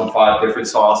 toss in 5 different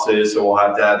sauces. So we'll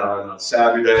have that on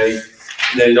Saturday.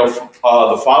 And then,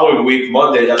 the following week,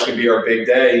 Monday, that's going to be our big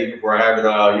day. We're having,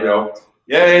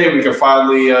 yay, we can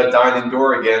finally dine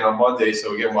indoor again on Monday.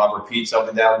 So again, we'll have our pizza up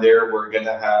and down there. We're going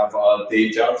to have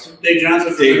Dave Johnson. Dave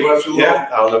Johnson from Midwestern Lowell. Yeah,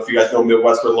 I don't know if you guys know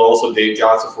Midwestern Lowell. So Dave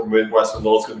Johnson from Midwestern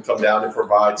Lowell is going to come down and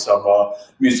provide some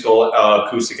musical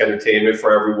acoustic entertainment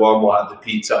for everyone. We'll have the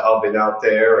pizza oven out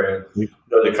there and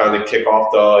to kind of kick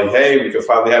off hey, we can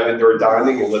finally have indoor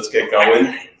dining and let's get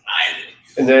going.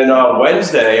 And then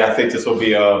Wednesday, I think this will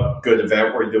be a good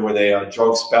event. We're doing a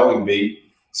drunk spelling bee.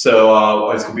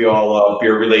 So it's going to be all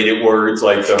beer-related words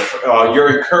like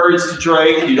you're encouraged to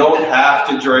drink. You don't have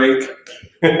to drink,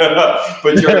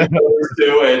 but you're encouraged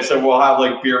to. And so we'll have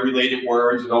like beer-related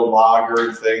words, lager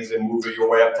and things, and moving your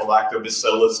way up to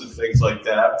lactobacillus and things like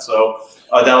that. So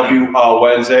that'll be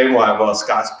Wednesday. We'll have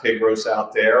Scott's Pig Roast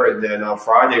out there. And then on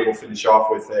Friday, we'll finish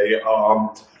off with a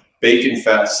Bacon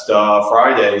Fest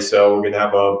Friday. So we're going to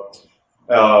have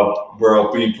where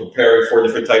I'll be preparing 4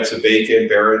 different types of bacon,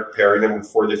 pairing them with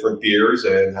 4 different beers,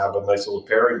 and have a nice little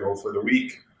pairing going for the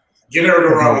week. You never go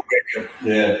wrong with bacon.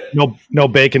 Yeah. No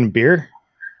bacon beer?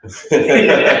 No.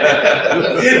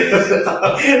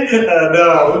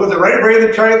 Was the right brain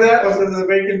that tried that? Was it the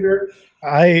bacon beer?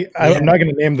 I'm not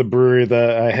going to name the brewery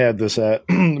that I had this at,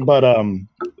 but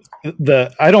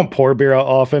I don't pour beer out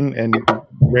often, and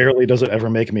rarely does it ever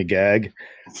make me gag.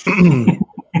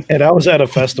 And I was at a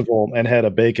festival and had a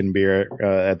bacon beer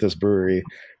at this brewery,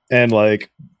 and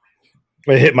like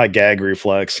it hit my gag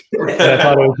reflex. And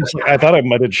I thought I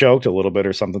might have choked a little bit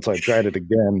or something, so I tried it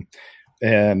again.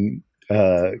 And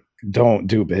don't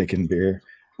do bacon beer.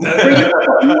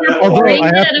 Although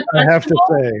I have to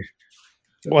say,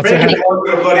 what's that?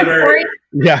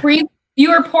 Yeah, you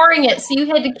were pouring it, so you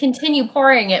had to continue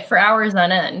pouring it for hours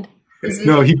on end.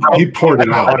 No, he poured it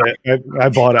out. I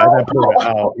bought it. I poured it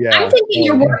out. Yeah. I'm thinking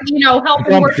you're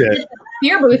helping work at the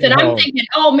beer booth, and I'm thinking,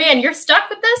 oh man, you're stuck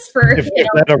with this for if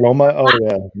that aroma. Oh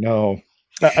yeah, no.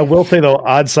 I will say though,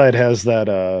 Oddside has that.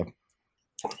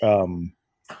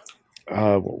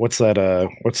 What's that?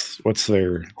 What's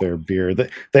their beer?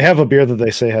 They have a beer that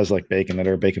they say has like bacon in it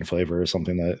or bacon flavor or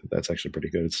something that's actually pretty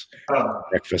good. It's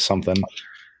breakfast something.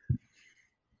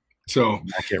 So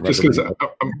just because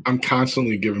I'm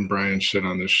constantly giving Brian shit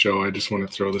on this show, I just want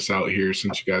to throw this out here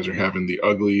since you guys are having the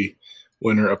ugly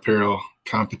winter apparel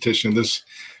competition. This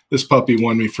puppy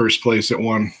won me first place at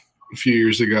one a few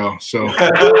years ago. So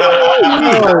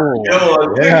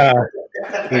yeah.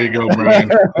 There you go, Brian.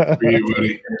 For you,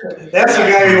 buddy. That's the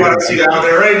guy you want to see down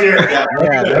there, right there.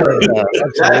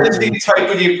 That is the type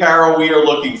of apparel we are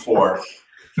looking for.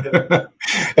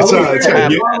 It's got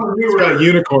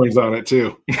unicorns on it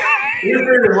too. We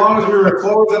figured as long as we were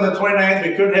closed on the 29th,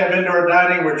 we couldn't have indoor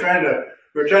dining. We're trying to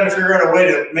figure out a way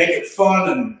to make it fun,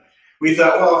 and we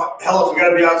thought, well, hell, if we got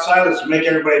to be outside, let's make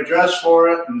everybody dress for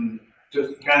it and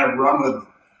just kind of run with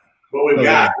what we've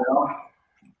got.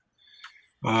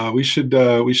 We should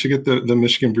get the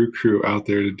Michigan Brew Crew out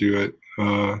there to do it,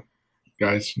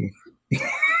 guys.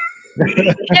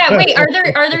 Yeah, wait, are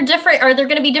there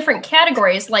going to be different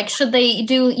categories? Like, should they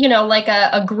do, like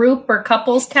a group or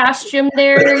couples costume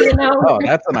there, Oh,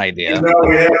 that's an idea. No,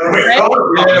 we haven't really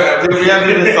we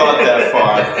haven't even thought that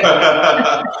far.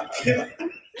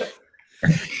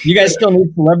 You guys still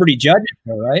need celebrity judges,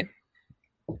 though, right?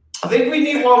 I think we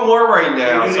need one more right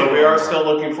now, so we are still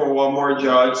looking for one more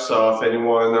judge. So if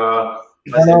anyone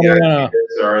has any ideas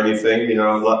or anything,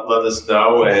 let us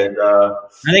know. And I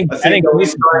think we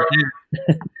start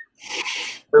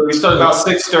about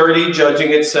 6:30,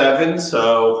 judging at 7.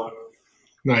 So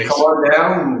nice. Come on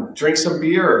down and drink some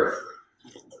beer.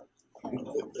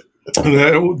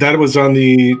 That was on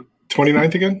the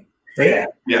 29th again? Yeah.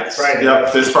 Yes. Friday.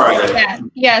 Yep, this Friday.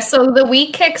 Yeah. So the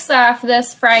week kicks off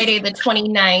this Friday, the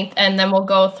 29th, and then we'll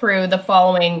go through the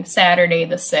following Saturday,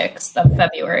 the 6th of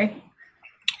February.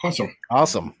 Awesome.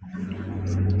 Awesome.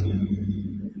 So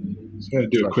I'm gonna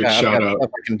do a quick shout out.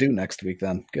 Stuff I can do next week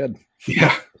then. Good.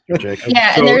 Yeah.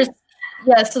 Yeah, and there's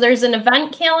an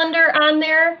event calendar on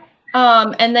there.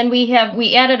 And then we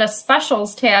added a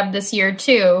specials tab this year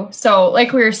too. So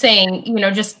like we were saying,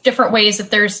 just different ways if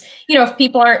there's, if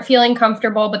people aren't feeling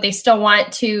comfortable, but they still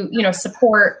want to,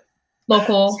 support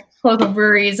local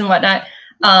breweries and whatnot.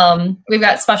 We've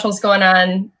got specials going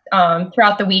on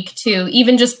throughout the week too,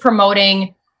 even just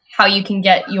promoting how you can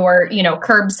get your,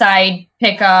 curbside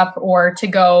pickup or to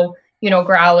go,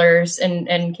 growlers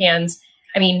and cans.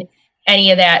 I mean,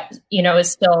 any of that,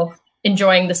 is still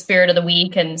enjoying the spirit of the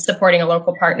week and supporting a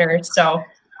local partner. So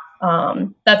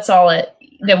that's all the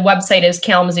website is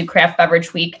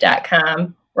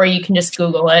KalamazooCraftBeverageWeek.com, or you can just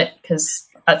Google it because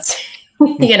that's,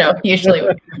 usually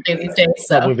what people do these days.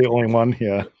 So. Probably the only one.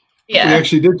 Yeah. Yeah. We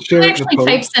actually did share it actually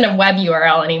types in a web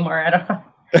URL anymore. I don't know.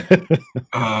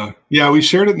 Yeah, we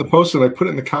shared it in the post and I put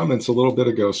it in the comments a little bit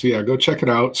ago. So yeah, go check it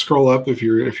out. Scroll up if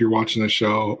you're watching the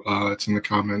show. It's in the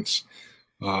comments.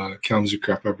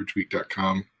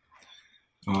 KalamazooCraftBeverageWeek.com.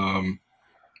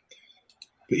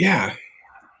 But yeah,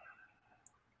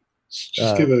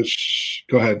 just give a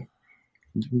go ahead.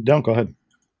 Don't go ahead.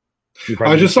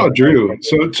 I just saw Drew.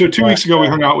 So 2 weeks ago we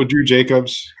hung out with Drew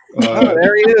Jacobs.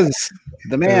 There he is,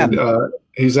 the man. And,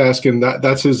 he's asking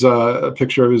that's his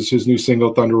picture of his new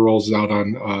single Thunder Rolls out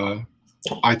on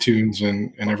iTunes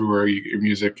and everywhere you get your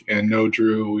music. And no,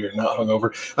 Drew, we are not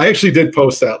hungover. I actually did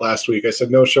post that last week. I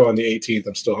said no show on the 18th.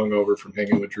 I'm still hungover from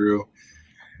hanging with Drew.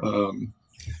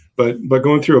 But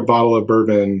going through a bottle of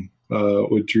bourbon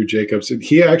with Drew Jacobs, and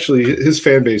he actually, his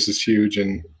fan base is huge,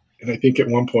 and I think at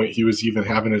one point he was even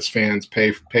having his fans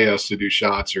pay us to do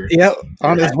shots. Or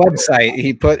on his website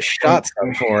he put shots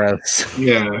on for us.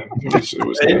 Yeah, it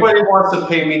was anybody wants to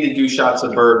pay me to do shots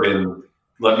of bourbon,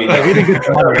 let me know. We didn't get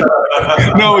the money.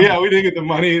 No, yeah, we didn't get the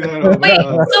money. Wait,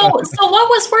 so what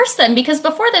was worse then? Because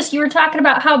before this, you were talking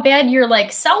about how bad your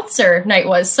like seltzer night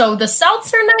was. So the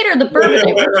seltzer night or the bourbon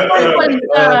night? Which one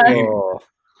was,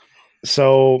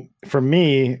 So for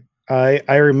me,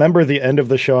 I remember the end of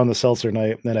the show on the seltzer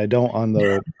night, and I don't on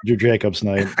the Drew Jacobs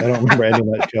night. I don't remember any of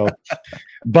that show.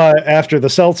 But after the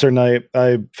seltzer night,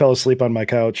 I fell asleep on my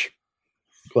couch,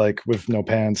 like with no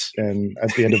pants. And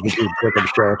at the end of the Drew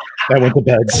Jacobs show, I went to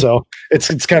bed. So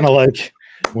it's kind of like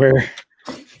where's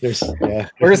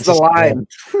the line?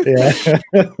 Yeah.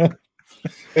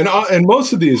 and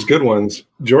most of these good ones,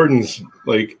 Jordan's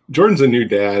a new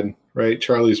dad, right?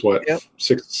 Charlie's what,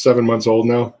 6-7 months old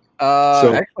now?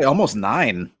 Actually almost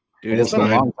 9. Dude, it's been a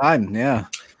long time. Yeah.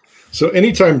 So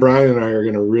anytime Brian and I are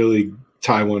gonna really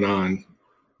tie one on,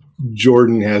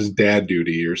 Jordan has dad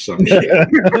duty or some shit.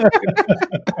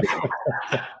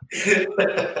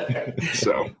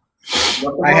 So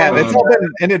I have. It's all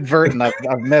been inadvertent.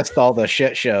 I've missed all the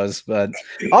shit shows, but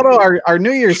although our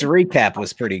New Year's recap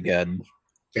was pretty good.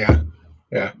 Yeah.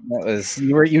 That was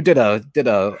you did a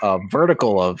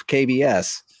vertical of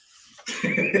KBS.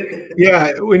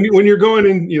 Yeah, when you're going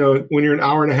in, when you're an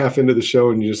hour and a half into the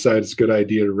show and you decide it's a good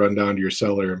idea to run down to your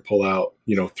cellar and pull out,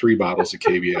 3 bottles of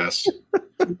KBS,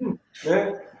 the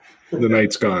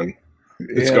night's gone.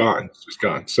 It's gone. It's just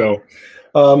gone. So,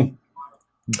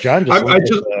 John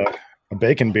just a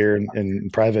bacon beer in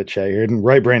private chat here, and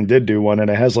Right Brain did do one, and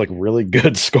it has like really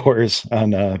good scores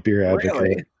on Beer Advocate.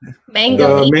 Really?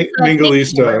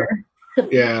 Mangalista.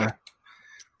 Yeah.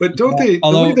 But don't they?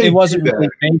 Although they it wasn't really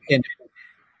bacon.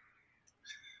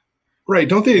 Right?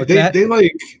 Don't they? They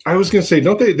like. I was going to say,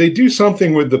 don't they? They do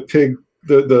something with the pig,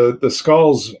 the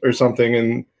skulls or something,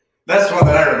 and that's one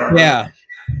that I remember. Yeah.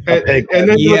 And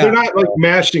then they're not like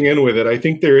mashing in with it. I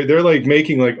think they're like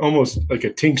making like almost like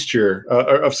a tincture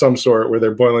of some sort where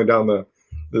they're boiling down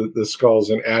the skulls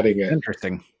and adding it.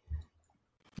 Interesting.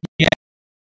 Yeah.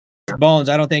 Bones.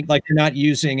 I don't think like you're not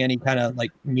using any kind of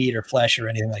like meat or flesh or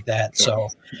anything like that. So,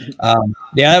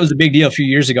 that was a big deal a few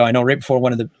years ago. I know right before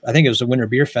I think it was the Winter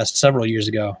Beer Fest several years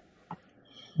ago.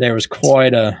 There was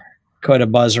quite a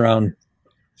buzz around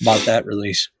about that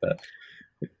release, but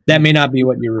that may not be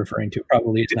what you're referring to.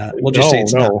 Probably it's not. We'll just say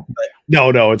it's not.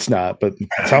 No, it's not. But it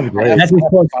sounds great. That's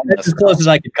as close as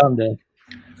I could come to.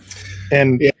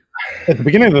 And at the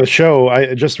beginning of the show,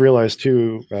 I just realized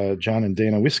too, John and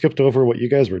Dana, we skipped over what you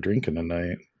guys were drinking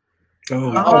tonight.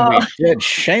 Oh, we did.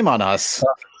 Shame on us.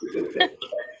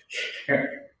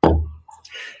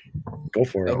 Go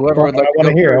for it. Whoever would like I want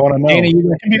to hear. I want to know. Dana,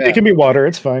 it can be water.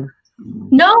 It's fine.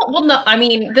 No, I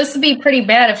mean, this would be pretty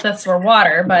bad if this were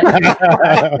water, but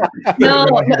no,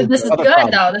 this is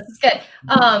good though. This is good.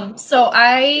 So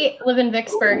I live in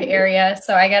Vicksburg area,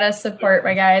 so I gotta support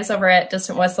my guys over at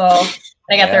Distant Whistle.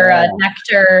 I got their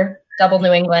Nectar Double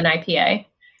New England IPA.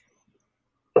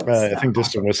 I think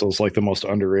Distant Whistle is like the most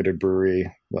underrated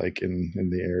brewery, like in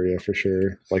the area for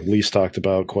sure. Like least talked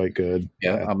about, quite good.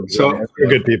 Yeah, so they're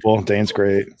good people. Dane's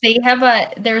great. They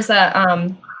have there's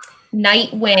a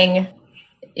Nightwing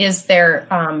is their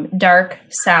dark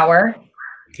sour.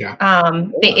 Yeah.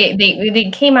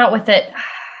 They came out with it.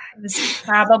 It was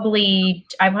probably,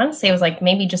 I want to say it was like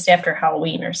maybe just after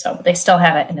Halloween or so, but they still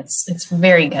have it and it's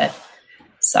very good.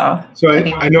 So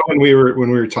I know when we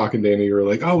were talking, Dana, you were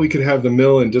like, "Oh, we could have the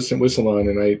Mill and Distant Whistle on,"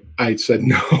 and I said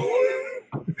no.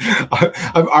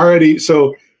 I'm already,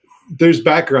 so there's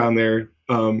background there.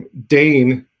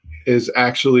 Dane is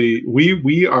actually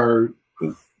we are.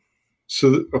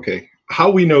 So, okay, how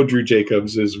we know Drew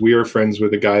Jacobs is we are friends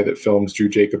with a guy that films Drew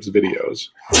Jacobs videos.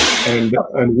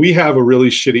 And we have a really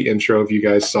shitty intro, if you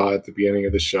guys saw at the beginning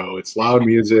of the show. It's loud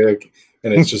music,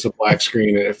 and it's just a black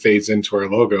screen and it fades into our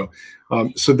logo.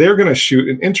 So they're going to shoot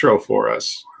an intro for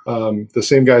us. The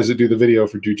same guys that do the video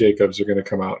for Drew Jacobs are going to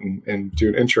come out and do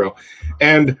an intro,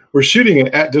 and we're shooting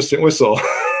it at Distant Whistle.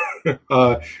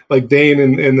 Like Dane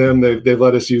and them, they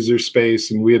let us use their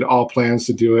space, and we had all plans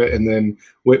to do it, and then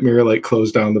Whitmer like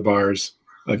closed down the bars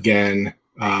again,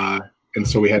 and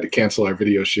so we had to cancel our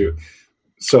video shoot.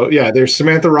 So yeah, there's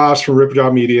Samantha Ross from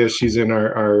Ripjaw Media. She's in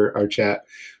our chat.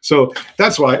 So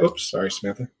that's why. Oops, sorry,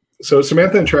 Samantha. So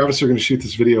Samantha and Travis are going to shoot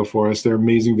this video for us. They're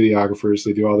amazing videographers.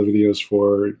 They do all the videos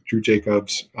for Drew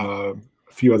Jacobs, a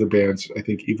few other bands. I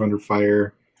think Eve Under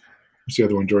Fire. What's the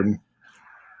other one, Jordan?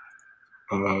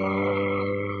 Don't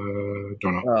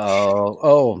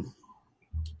know.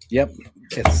 Yep.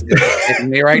 It's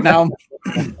hitting me right now.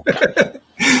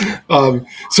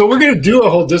 So we're going to do a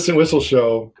whole Distant Whistle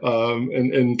show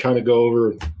and kind of go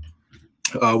over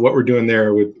what we're doing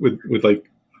there with like,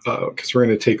 because we're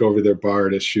going to take over their bar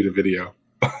to shoot a video.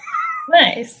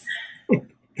 Nice.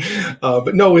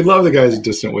 But no, we love the guys at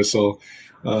Distant Whistle.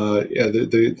 Yeah,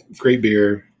 the great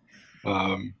beer.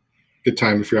 Good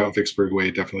time. If you're out in Vicksburg way,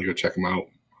 definitely go check them out.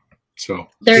 So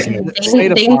Dane's got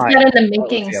in the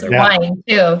makings wine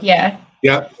too. Yeah.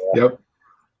 Yep.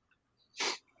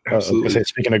 Absolutely.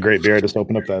 Speaking of great beer, I just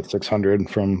opened up that 600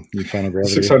 from Final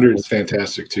Gravity. 600 is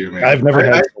fantastic too, man. I've never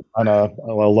had on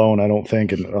alone, I don't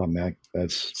think. And oh man,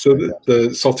 that's so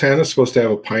the Sultana is supposed to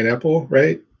have a pineapple,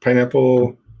 right?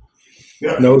 Pineapple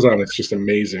nose on it's just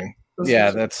amazing. Yeah,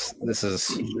 this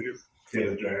is.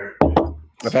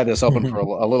 I've had this open for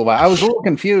a little while. I was a little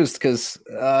confused because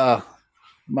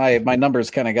my numbers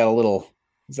kind of got a little.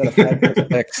 Is that a 5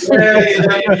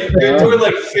 You're doing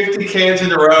like 50 cans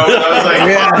in a row. I was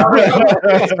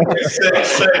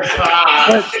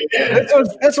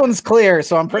like, this one's clear,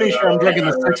 so I'm pretty sure I'm drinking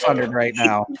the 600 right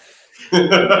now.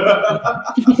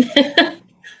 I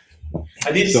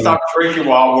need to stop drinking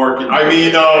while I'm working. I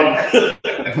mean,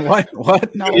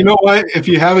 what? No. You know what? If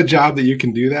you have a job that you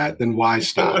can do that, then why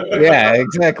stop? Yeah,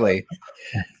 exactly.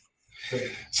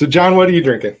 So, John, what are you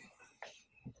drinking?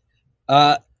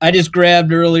 I just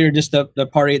grabbed earlier just the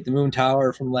party at the Moon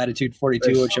Tower from Latitude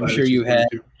 42, which I'm sure you had.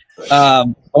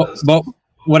 But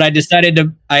what I decided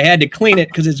I had to clean it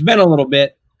because it's been a little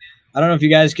bit. I don't know if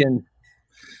you guys can.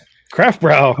 Craft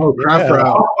Brow. Oh, Craft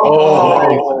Brow.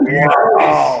 Oh,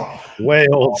 way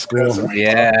old school.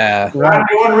 Yeah. I'm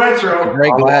going retro.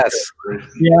 Great glass.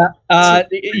 Yeah.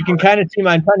 You can kind of see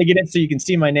I'm trying to get it so you can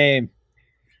see my name.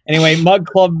 Anyway, Mug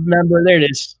Club member. There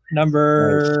it is.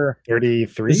 Number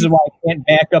 33. This is why I can't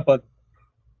back up a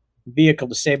vehicle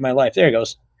to save my life. There it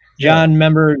goes. John,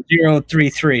 member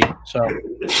 033. So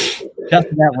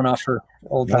tested that one off for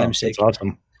old time's sake. That's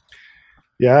awesome.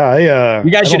 Yeah,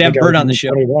 you guys should have Bert on the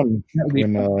show. When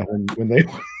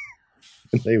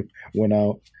they went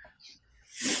out.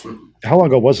 How long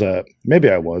ago was that? Maybe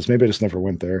I was. Maybe I just never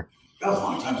went there. That was a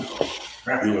long time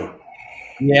ago.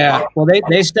 Yeah, well,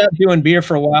 they stopped doing beer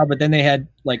for a while, but then they had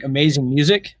like amazing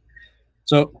music.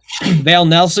 So Val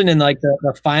Nelson in like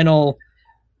the final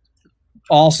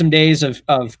awesome days of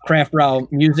Craft Brow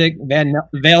music,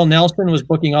 Val Nelson was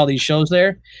booking all these shows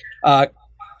there.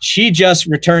 She just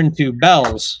returned to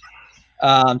Bell's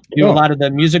to do a lot of the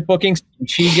music bookings.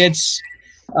 She gets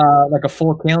like a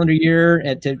full calendar year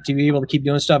to be able to keep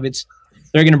doing stuff.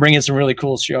 They're going to bring in some really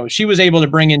cool shows. She was able to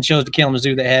bring in shows to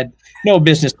Kalamazoo that had no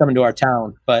business coming to our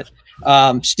town. But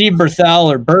Steve Berthel,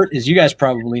 or Bert, as you guys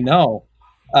probably know,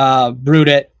 brewed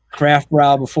at Craft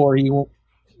Brow before he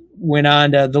went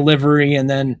on to Delivery and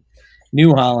then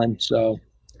New Holland. So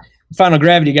Final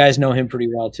Gravity guys know him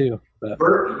pretty well too. But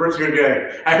Bert's a good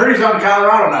guy. I heard he's out in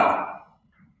Colorado now.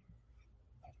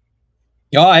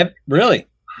 Oh, really?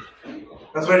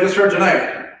 That's what I just heard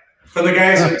tonight. From the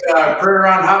guys at Prairie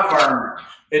Round Hop Farm.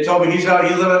 They told me he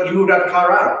moved out to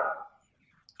Colorado.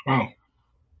 Wow.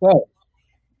 Whoa.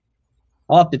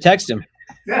 I'll have to text him.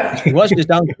 Yeah. He was just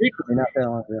down the street from me not that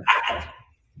long ago.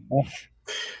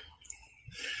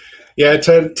 Yeah,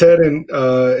 Ted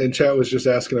in chat was just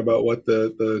asking about what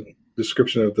the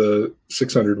description of the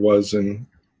 600 was, and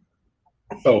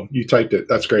you typed it.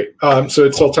 That's great. So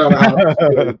it's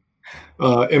Sultana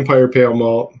Empire Pale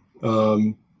Malt.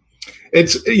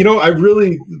 It's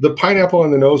the pineapple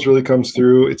on the nose really comes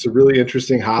through. It's a really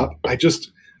interesting hop.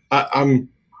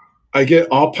 I get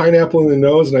all pineapple in the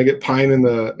nose and I get pine on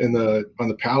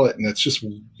the palate, and that's just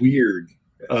weird.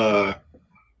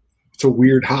 It's a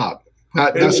weird hop.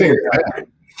 Not saying it's bad.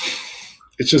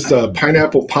 It's just a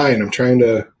pineapple pine. I'm trying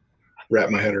to wrap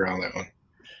my head around that one.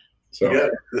 So yeah,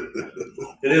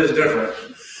 it is different.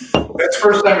 That's the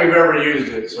first time we've ever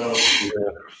used it. So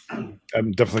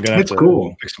I'm definitely gonna have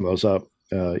to pick some of those up.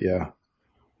 Yeah.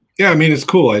 Yeah, I mean, it's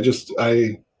cool.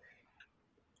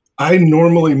 I'm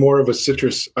normally more of a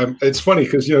citrus. It's funny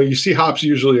because you see hops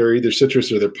usually are either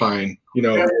citrus or they're pine.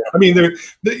 I mean,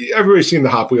 everybody's seen the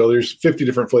hop wheel. There's 50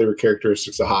 different flavor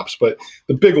characteristics of hops, but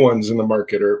the big ones in the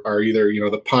market are either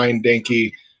the pine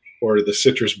danky or the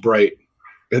citrus bright,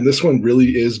 and this one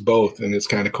really is both, and it's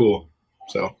kind of cool.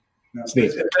 So it's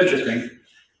neat. It's interesting.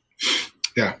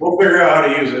 Yeah, we'll figure out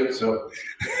how to use it. So.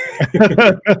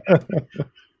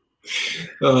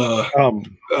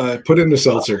 Put in the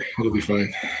seltzer. It'll be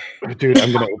fine. Dude,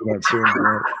 I'm gonna open that soon.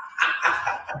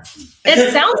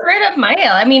 It sounds right up my alley.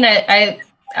 I mean,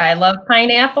 I love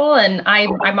pineapple, and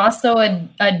I'm also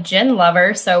a gin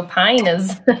lover, so pine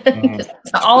is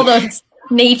all those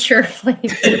nature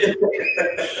flavors.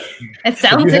 It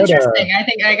sounds interesting. I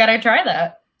think I gotta try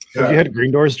that. Have you had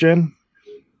Green Doors gin?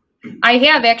 I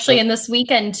have actually, and this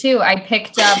weekend too. I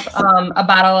picked up a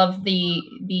bottle of the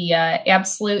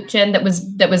Absolute gin that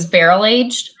was barrel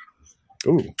aged.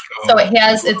 Ooh. So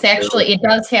it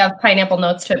does have pineapple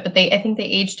notes to it, but I think they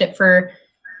aged it for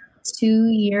 2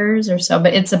 years or so.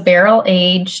 But it's a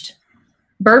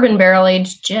bourbon barrel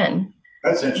aged gin.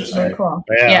 That's interesting. Very cool.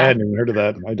 Yeah, I hadn't even heard of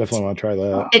that. I definitely want to try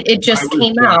that. It just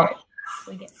came out.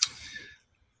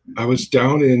 I was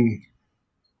down in.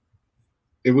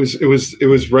 It was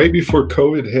right before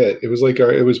COVID hit. It was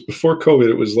before COVID.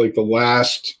 It was like the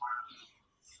last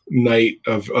night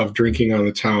of drinking on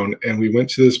the town, and we went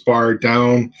to this bar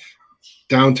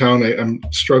downtown. I'm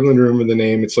struggling to remember the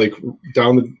name. It's like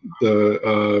down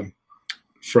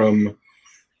from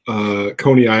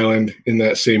Coney Island in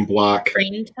that same block.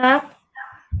 Green Top?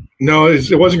 No,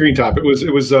 it wasn't Green Top.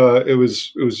 It's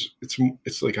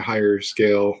like a higher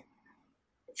scale,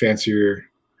 fancier.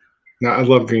 No, I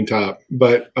love Green Top,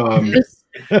 but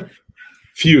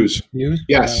Fuse.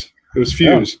 Yes, it was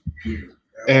Fuse. Yeah.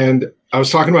 And I was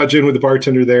talking about gin with the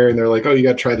bartender there, and they're like, "Oh, you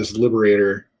got to try this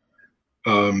Liberator,"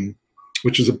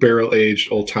 which is a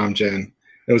barrel-aged Old Tom gin.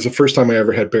 It was the first time I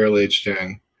ever had barrel-aged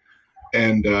gin,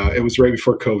 and it was right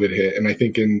before COVID hit. And I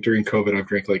think during COVID, I've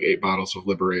drank like 8 bottles of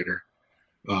Liberator.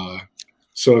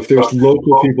 So if there's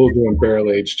local people doing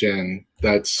barrel-aged gin,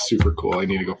 that's super cool. I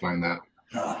need to go find that.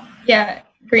 Yeah.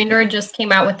 Green Door just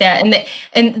came out with that,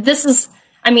 and this is,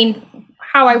 I mean,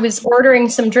 how I was ordering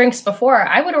some drinks before.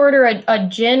 I would order a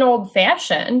gin old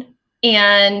fashioned,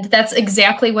 and that's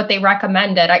exactly what they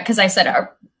recommended. Because I said,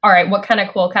 "All right, what kind of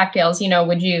cool cocktails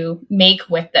would you make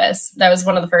with this?" That was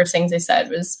one of the first things they said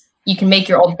was, "You can make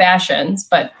your old fashions,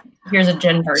 but here's a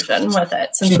gin version with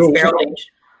it since it's barrel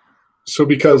aged." So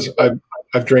because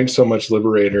I've drank so much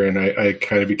Liberator, and I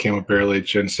kind of became a barrel-aged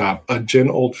gin snob. A gin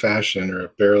old-fashioned or a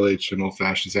barrel-aged gin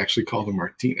old-fashioned is actually called a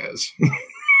Martinez.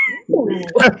 There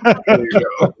you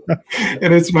go.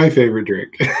 And it's my favorite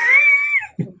drink.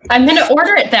 I'm going to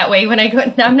order it that way when I go.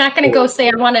 I'm not going to go say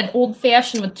I want an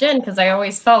old-fashioned with gin because I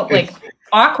always felt like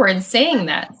awkward saying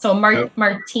that. So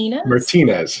Martinez?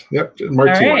 Martinez. Yep,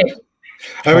 Martinez. All right.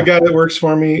 I have a guy that works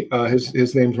for me.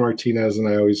 His name's Martinez, and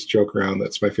I always joke around.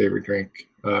 That's my favorite drink.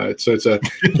 So it's a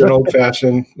gin old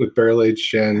fashioned with barrel aged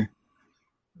gin.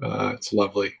 It's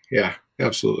lovely. Yeah,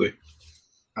 absolutely.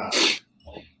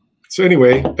 So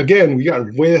anyway, again, we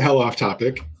got way the hell off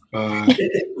topic. I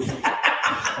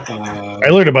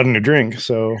learned about a new drink,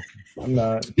 so I'm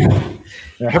not.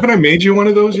 Haven't I made you one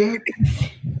of those yet?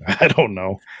 I don't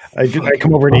know. I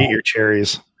come over and eat your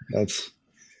cherries. That's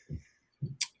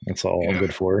all I'm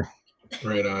good for.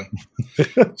 Right on.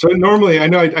 So normally, I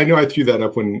know I threw that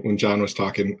up when John was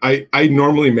talking. I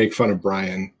normally make fun of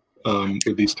Brian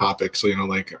with these topics. So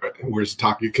like, where's the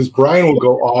topic? Because Brian will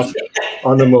go off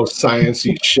on the most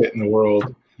sciencey shit in the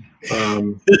world.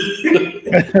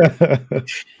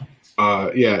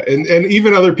 Yeah, and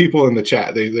even other people in the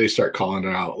chat, they start calling it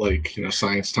out, like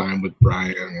Science Time with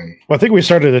Brian. And well, I think we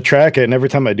started to track it, and every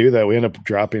time I do that, we end up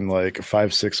dropping like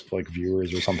 5-6 like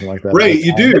viewers or something like that. Right,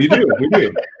 we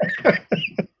do.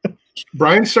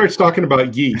 Brian starts talking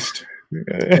about yeast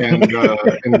and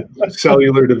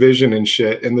cellular division and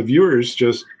shit, and the viewers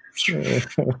just.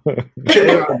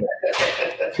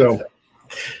 So,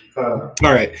 all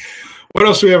right, what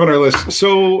else do we have on our list?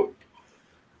 So.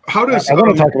 How does I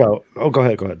want to talk about? Oh, go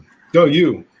ahead. No,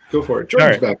 you go for it.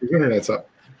 Jordan's back. His internet's up.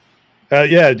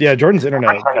 Yeah. Jordan's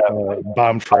internet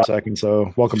bombed for a second.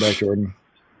 So welcome back, Jordan.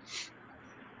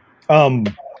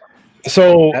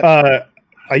 So I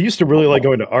used to really like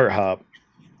going to Art Hop,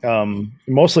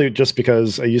 mostly just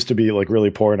because I used to be like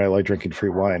really poor and I like drinking free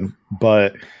wine.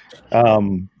 But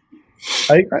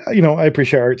I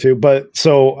appreciate art too, but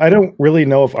so I don't really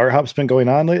know if Art Hop's been going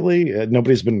on lately.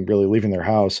 Nobody's been really leaving their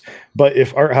house, but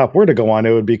if Art Hop were to go on,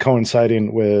 it would be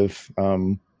coinciding with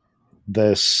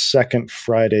the second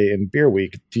Friday in Beer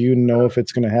Week. Do you know if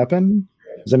it's going to happen?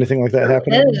 Is anything like that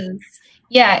happening?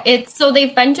 Yeah, so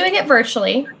they've been doing it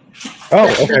virtually. Oh,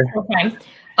 okay.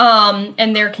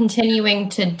 And they're continuing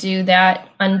to do that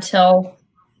until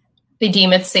they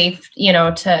deem it safe,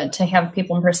 to have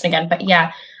people in person again. But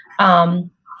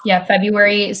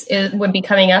February would be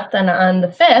coming up then on the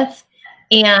 5th.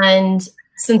 And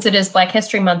since it is Black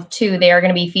History Month too, they are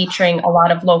going to be featuring a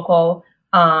lot of local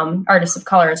artists of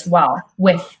color as well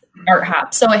with Art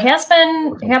Hop. So it has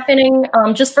been happening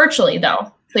just virtually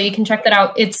though. So you can check that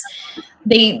out.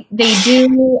 They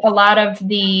do a lot of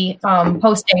the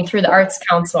posting through the Arts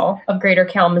Council of Greater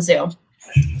Kalamazoo.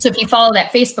 So if you follow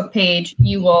that Facebook page,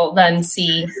 you will then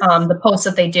see the posts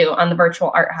that they do on the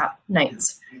virtual Art Hop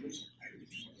nights.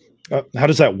 How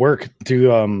does that work?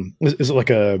 Is it like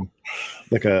a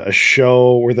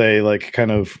show where they like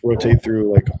kind of rotate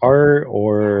through like art,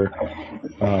 or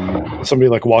somebody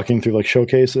like walking through like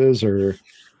showcases, or?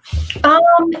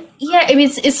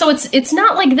 It's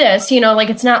not like this, like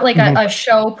it's not like a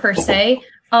show per se.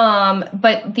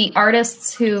 But the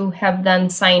artists who have then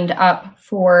signed up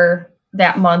for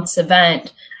that month's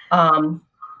event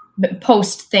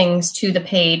post things to the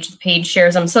page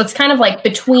shares them. So it's kind of like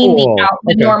between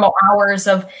the normal hours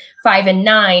of 5 and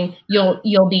 9,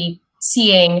 you'll be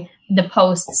seeing the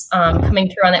posts coming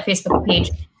through on that Facebook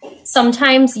page.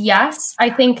 Sometimes, yes, I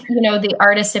think, the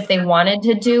artists, if they wanted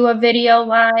to do a video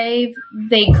live,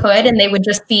 they could, and they would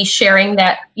just be sharing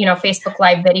that, Facebook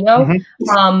live video.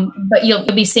 But you'll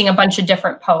be seeing a bunch of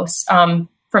different posts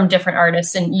from different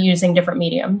artists and using different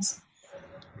mediums.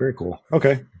 Very cool.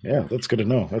 Okay. Yeah, that's good to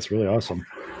know. That's really awesome.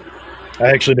 I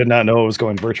actually did not know it was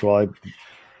going virtual. I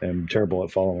am terrible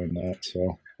at following that.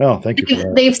 So, no, thank you for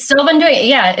that. They've still been doing it.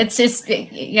 Yeah, it's just,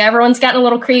 everyone's gotten a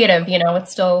little creative,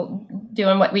 it's still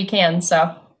doing what we can.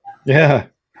 So, yeah.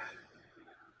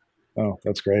 Oh,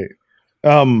 that's great.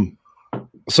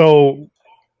 So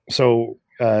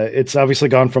it's obviously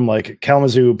gone from like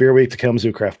Kalamazoo Beer Week to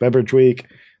Kalamazoo Craft Beverage Week.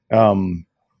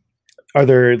 Are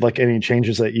there like any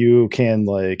changes that you can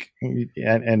like,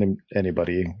 and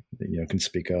anybody, can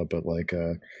speak up, but like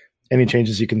any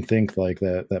changes you can think like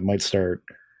that might start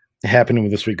happening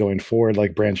with this week going forward,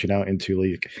 like branching out into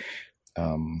like,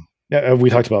 we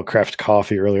talked about craft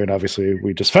coffee earlier, and obviously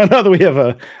we just found out that we have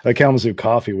a Kalamazoo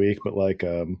Coffee Week, but like,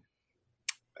 I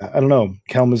don't know,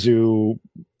 Kalamazoo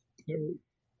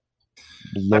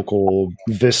local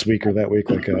this week or that week,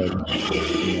 like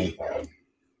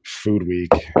food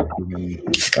week. I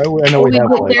know we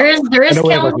have like, there is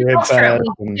Kalamazoo Restaurant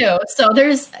Week too. So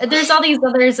there's all these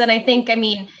others, and I think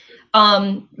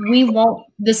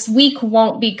this week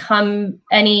won't become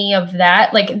any of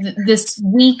that. Like this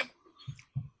week,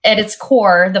 at its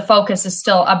core, the focus is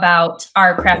still about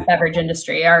our craft beverage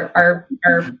industry, our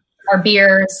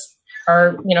beers,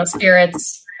 our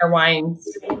spirits, our wines,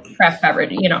 craft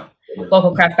beverage,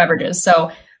 local craft beverages.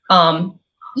 So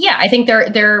I think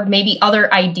there may be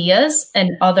other ideas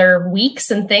and other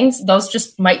weeks and things. Those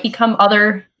just might become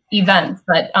other events.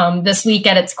 But this week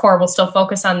at its core will still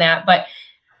focus on that. But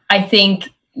I think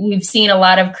we've seen a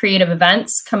lot of creative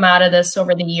events come out of this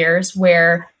over the years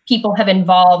where people have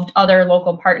involved other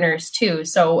local partners too.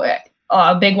 So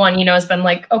a big one, has been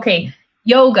like, okay,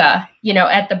 yoga,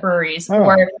 at the breweries,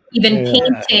 or even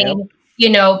painting,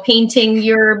 painting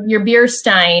your beer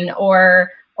stein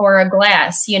or a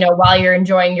glass, while you're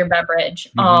enjoying your beverage.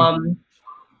 Then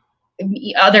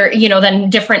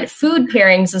different food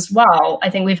pairings as well. I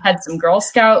think we've had some Girl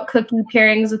Scout cookie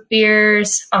pairings with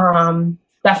beers,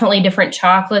 definitely different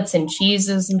chocolates and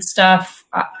cheeses and stuff.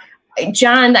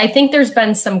 John, I think there's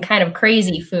been some kind of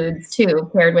crazy foods too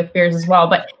paired with beers as well.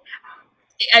 But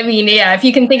if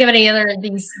you can think of any other of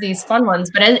these fun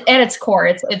ones, but at its core,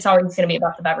 it's always going to be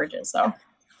about the beverages. So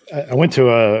I went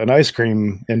to an ice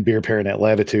cream and beer pairing at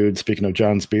Latitude. Speaking of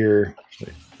John's beer,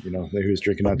 who was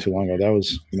drinking not too long ago. That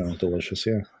was delicious.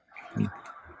 Yeah.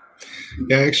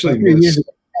 Yeah, I actually miss.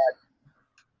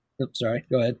 Oops, sorry.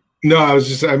 Go ahead. No,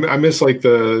 I miss like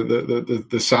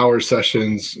the sour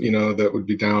sessions, that would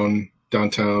be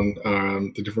downtown.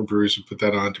 The different breweries would put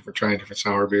that on, trying different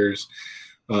sour beers.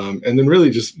 And then really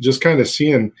just kind of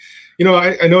seeing,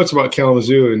 I know it's about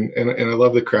Kalamazoo and I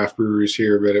love the craft breweries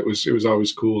here, but it was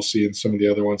always cool seeing some of the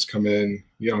other ones come in,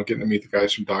 getting to meet the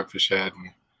guys from Dogfish Head and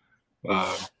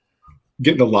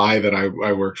getting to lie that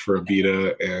I worked for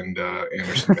Abita and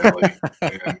Anderson Valley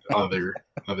and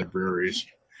other breweries.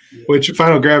 Which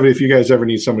Final Gravity, if you guys ever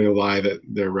need somebody to lie that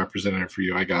they're representative for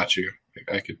you, I got you.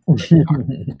 I could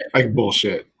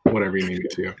bullshit whatever you need me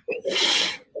to.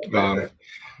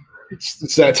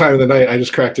 It's that time of the night. I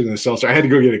just cracked it in the seltzer. I had to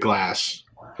go get a glass.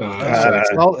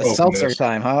 Seltzer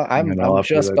time, huh? I'm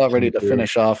just about ready to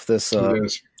finish off this.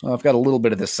 I've got a little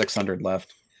bit of this 600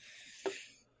 left.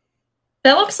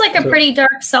 That looks like a pretty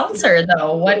dark seltzer,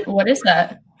 though. What is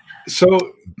that?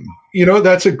 So,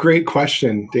 that's a great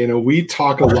question, Dana. We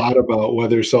talk a lot about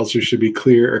whether seltzer should be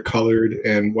clear or colored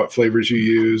and what flavors you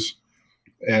use.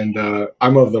 And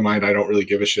I'm of the mind I don't really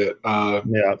give a shit.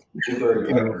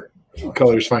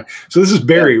 Color's fine. So this is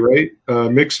berry, right?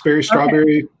 Mixed berry,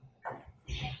 strawberry.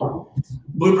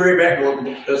 Blueberry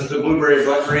That's the blueberry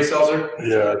blackberry seltzer?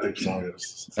 Yeah, I think so,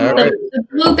 yes. All right. The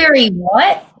blueberry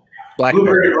what?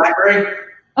 Blueberry blackberry?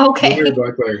 Okay. Blueberry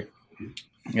blackberry.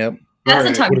 Yep. That's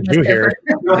a tongue twister.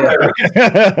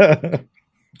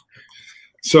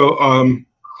 So,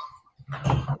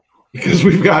 because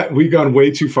we've gone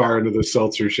way too far into the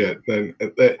seltzer shit. Then,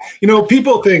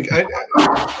 people think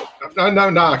I'm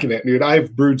not knocking it, dude.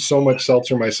 I've brewed so much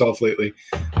seltzer myself lately,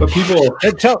 but people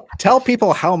tell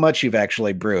people how much you've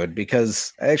actually brewed,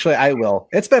 because actually I will.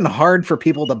 It's been hard for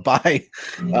people to buy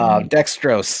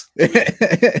dextrose,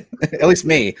 at least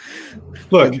me.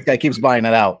 Look, this guy keeps buying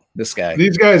it out. This guy.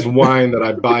 These guys whine that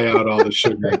I buy out all the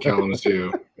sugar and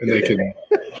Kalamazoo, and they can.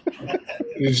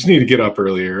 You just need to get up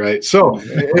earlier, right? So,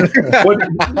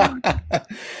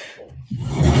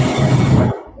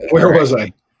 where was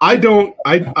I? I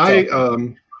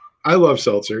love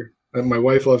seltzer. My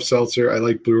wife loves seltzer. I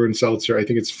like brewing seltzer. I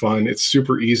think it's fun. It's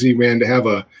super easy, man. To have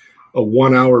a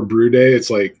 1 hour brew day, it's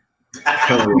like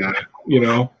hell yeah,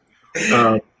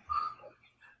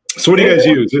 So what do you guys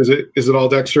use? Is it all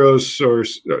dextrose or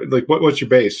like what's your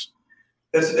base?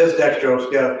 It's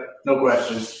dextrose, yeah, no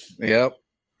question. Yep,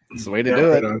 that's the way to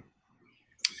do it.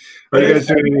 Are you guys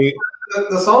doing any?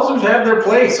 The seltzers have their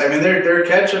place. I mean, they're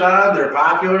catching on. They're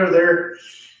popular.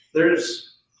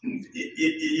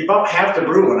 You about have to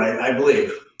brew one, I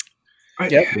believe.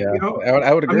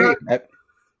 I would agree.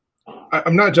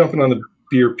 I'm not jumping on the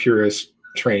beer purist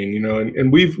train,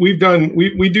 and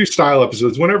we do style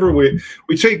episodes whenever we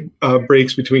take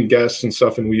breaks between guests and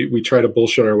stuff, and we try to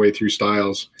bullshit our way through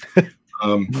styles.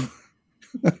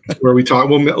 Where we talk,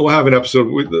 we'll have an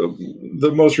episode.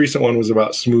 The most recent one was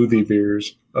about smoothie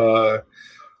beers.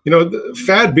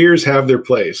 Fad beers have their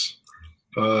place.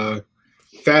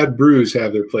 Fad brews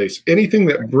have their place. Anything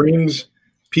that brings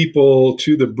people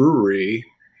to the brewery,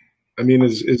 I mean,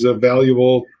 is a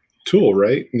valuable tool,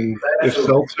 right? And if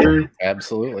seltzer,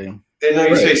 absolutely. And then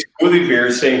you say smoothie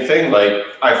beer, same thing. Like,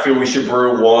 I feel we should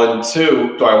brew 1,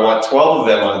 2. Do I want 12 of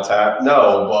them on tap?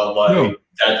 No, but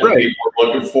that's what people are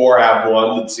looking for. Have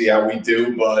one and see how we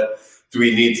do. But do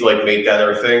we need to make that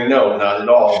our thing? No, not at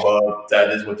all. But that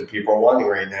is what the people are wanting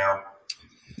right now.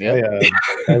 Yeah.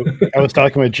 I was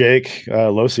talking with Jake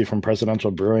Losi from Presidential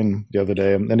Brewing the other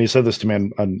day, and he said this to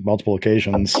me on multiple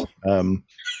occasions,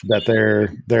 that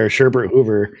their Sherbert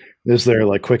Hoover is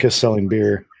their quickest selling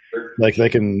beer. Like, they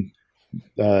can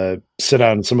sit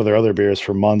on some of their other beers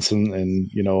for months, and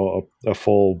a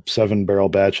full 7-barrel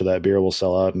batch of that beer will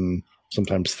sell out in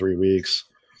sometimes 3 weeks.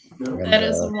 That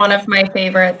is one of my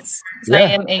favorites. I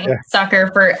am a sucker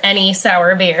for any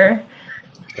sour beer.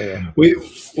 Yeah.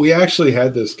 We actually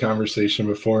had this conversation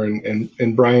before,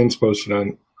 and Brian's posted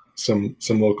on some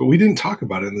local. We didn't talk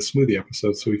about it in the smoothie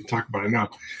episode, so we can talk about it now.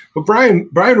 But Brian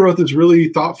wrote this really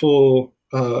thoughtful,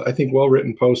 I think,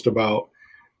 well-written post about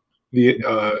the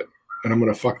and I'm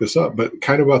going to fuck this up, but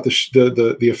kind of about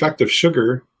the effect of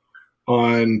sugar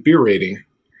on beer rating.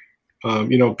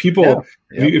 People,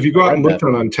 if you go out and look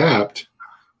on Untapped,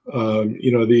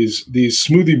 these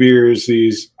smoothie beers,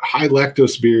 these high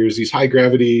lactose beers, these high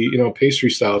gravity, pastry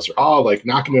stouts are all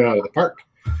knocking it out of the park.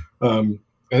 And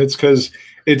it's because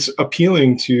it's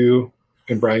appealing to,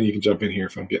 and Brian, you can jump in here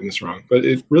if I'm getting this wrong, but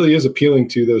it really is appealing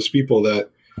to those people that,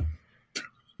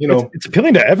 it's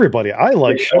appealing to everybody. I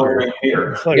like sugar.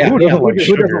 Who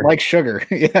doesn't like sugar?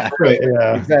 Yeah, right.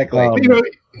 Yeah, exactly.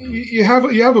 You have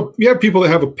people that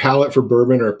have a palate for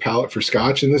bourbon or a palate for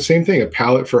Scotch, and the same thing, a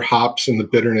palate for hops and the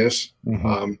bitterness.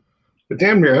 Mm-hmm. But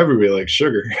damn near everybody likes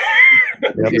sugar.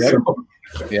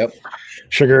 Yep.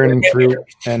 Sugar and fruit,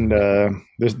 and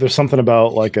there's something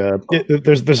about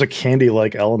there's a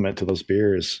candy-like element to those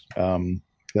beers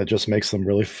that just makes them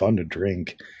really fun to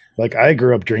drink. Like, I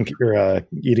grew up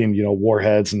eating,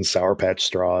 Warheads and Sour Patch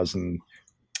straws and,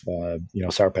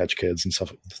 Sour Patch Kids and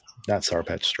stuff. Not Sour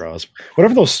Patch straws,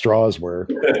 whatever those straws were.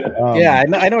 I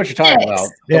know what you're talking about.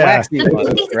 The waxy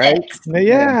ones, right?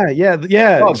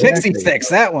 Yeah. Oh, Pixie Sticks,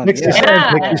 that one. Pixie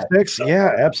Sticks.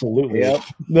 Yeah, absolutely. Yep.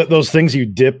 Those things you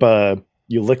dip,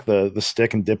 you lick the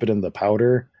stick and dip it in the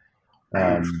powder.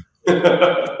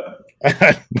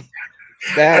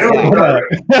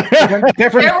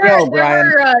 Different show, Brian.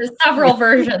 There were several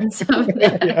versions of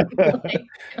that.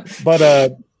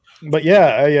 But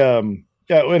yeah,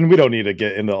 and we don't need to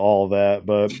get into all that,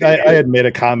 but I had made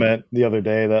a comment the other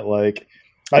day that like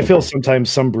I feel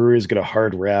sometimes some breweries get a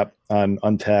hard rap on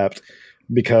Untapped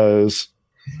because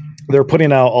they're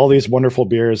putting out all these wonderful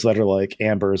beers that are like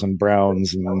ambers and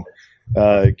browns and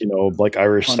like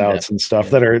Irish stouts and stuff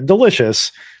that are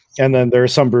delicious. And then there are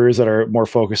some breweries that are more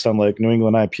focused on like New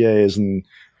England IPAs and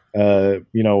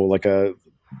like a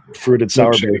fruited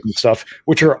sour beers and stuff,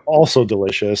 which are also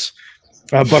delicious,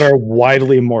 but are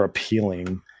widely more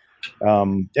appealing.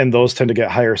 And those tend to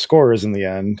get higher scores in the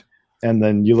end. And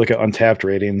then you look at Untapped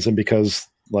ratings, and because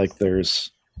like there's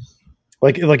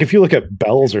like if you look at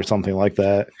Bell's or something like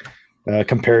that,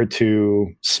 compared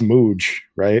to Smooge,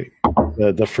 right?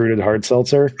 The fruited hard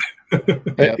seltzer.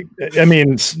 Yep. I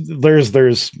mean,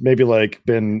 there's maybe like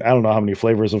been, I don't know how many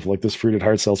flavors of like this fruited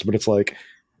hard seltzer, but it's like,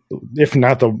 if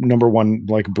not the number one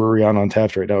like brewery on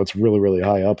Untapped right now, it's really, really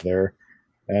high up there.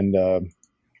 And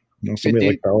somebody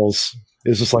like Bell's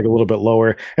is just like a little bit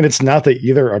lower. And it's not that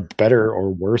either are better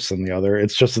or worse than the other.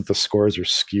 It's just that the scores are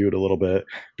skewed a little bit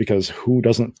because who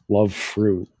doesn't love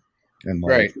fruit? And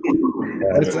like, right.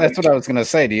 That's what I was going to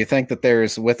say. Do you think that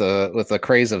there's with a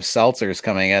craze of seltzers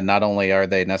coming in, not only are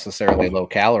they necessarily low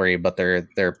calorie, but they're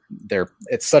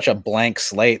it's such a blank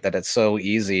slate that it's so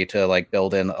easy to like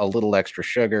build in a little extra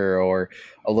sugar or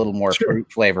a little more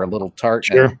fruit flavor, a little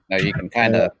tartness. Sure. Now you can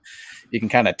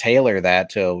kind of tailor that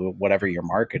to whatever your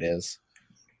market is.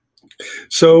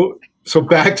 So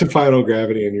back to Final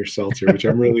Gravity and your seltzer, which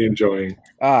I'm really enjoying.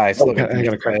 I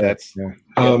gotta crack that. Yeah.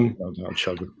 I'm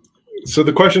chugging. So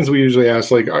the questions we usually ask,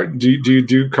 like, do you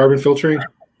do carbon filtering,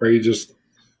 or are you just?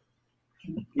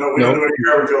 No, we don't do any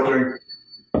carbon filtering.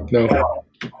 No.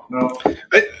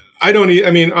 I don't.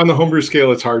 I mean, on the homebrew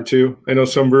scale, it's hard to. I know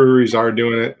some breweries are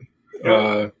doing it,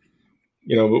 but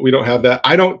we don't have that.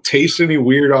 I don't taste any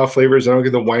weird off flavors. I don't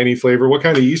get the winey flavor. What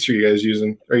kind of yeast are you guys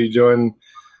using? Are you doing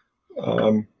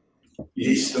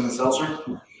yeast in the seltzer?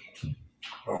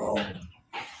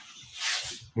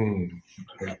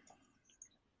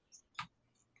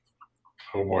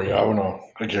 Oh boy, I don't know.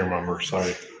 I can't remember.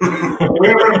 Sorry. We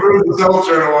haven't brewed the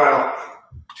seltzer in a while.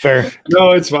 Fair.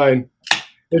 No, it's fine.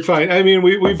 It's fine. I mean,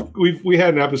 we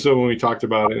had an episode when we talked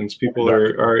about it, and people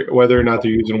are whether or not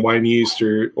they're using wine yeast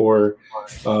or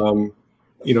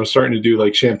starting to do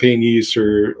like champagne yeast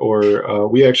or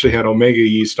we actually had Omega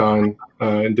yeast on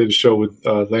and did a show with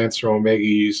Lance from Omega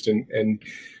yeast, and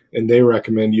they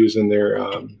recommend using their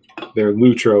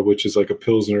Lutra, which is like a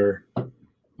Pilsner.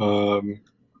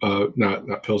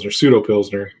 Not Pilsner, pseudo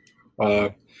Pilsner,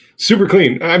 super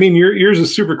clean. I mean, yours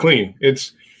is super clean.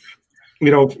 It's,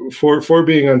 for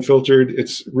being unfiltered,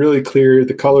 it's really clear.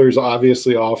 The color is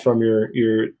obviously all from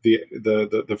the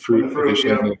fruit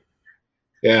addition.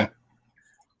 Yeah.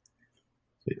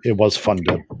 It was fun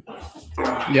to.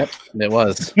 Yep, it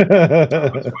was.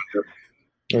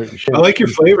 I like your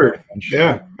flavor.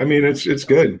 Yeah. I mean, it's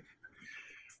good.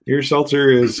 Your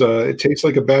seltzer is, it tastes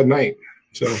like a bad night.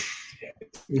 So.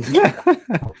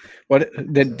 What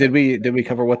did we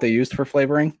cover what they used for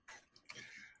flavoring?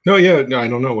 No, I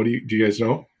don't know. Do you guys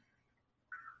know?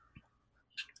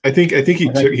 I think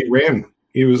he ran.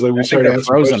 He was like, we started asking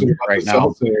questions about right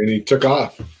now, and he took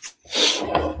off.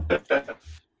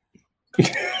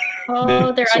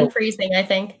 Oh, they're unfreezing, I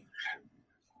think.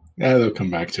 Yeah, they'll come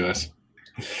back to us.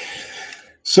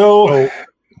 So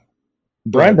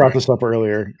Brian brought this up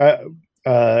earlier.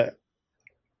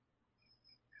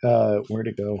 Where'd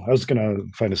it go? I was gonna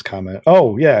find his comment.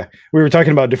 Oh yeah, we were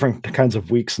talking about different kinds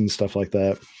of weeks and stuff like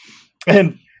that.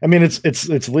 And I mean,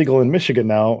 it's legal in Michigan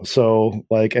now. So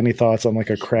like, any thoughts on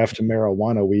like a craft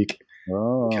marijuana week?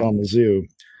 Kalamazoo.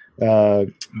 I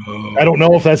don't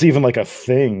know if that's even like a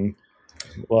thing.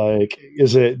 Like,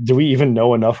 do we even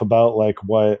know enough about like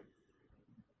where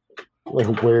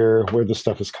the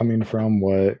stuff is coming from?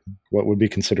 What would be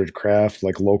considered craft,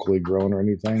 like locally grown or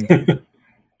anything?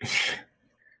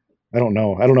 I don't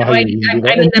know how you do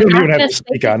that. I mean, you don't even have to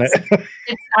speak on it.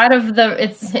 It's out of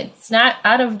it's not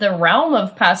out of the realm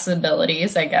of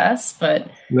possibilities, I guess. But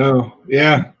no,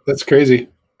 yeah, that's crazy.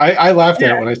 I laughed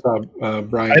at it when I saw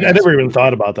Brian. I never even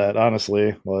thought about that,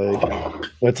 honestly. Like,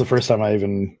 that's the first time I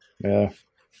even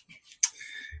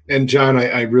And John,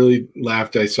 I really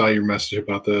laughed. I saw your message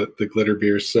about the glitter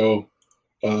beers. So,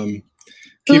 who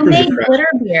made glitter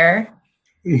beer?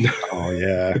 Oh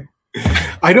yeah.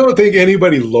 I don't think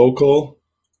anybody local,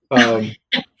 but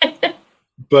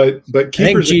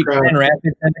Keepers of Craft.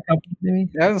 I was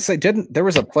gonna say, there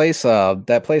was a place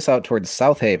that place out towards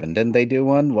South Haven? Didn't they do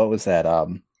one? What was that?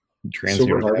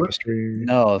 Transient Harbor? Tapestry.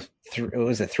 No,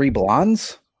 was it Three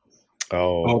Blondes?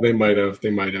 Oh, They might have.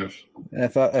 I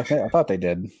thought they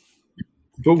did.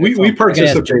 But we That's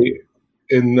participate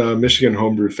in Michigan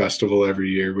Homebrew Festival every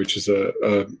year, which is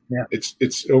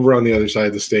it's over on the other side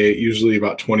of the state. Usually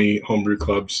about 20 homebrew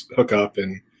clubs hook up,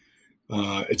 and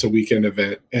it's a weekend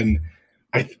event. And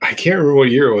I can't remember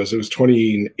what year it was. It was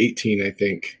 2018, I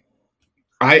think.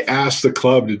 I asked the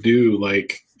club to do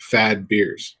like fad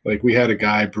beers. Like we had a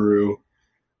guy brew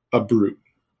a Brute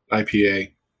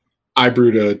IPA. I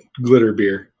brewed a glitter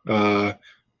beer, a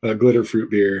glitter fruit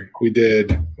beer. We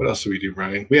did, what else did we do,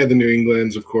 Brian? We had the New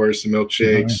Englands, of course, the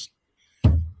milkshakes.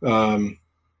 That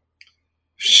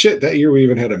year we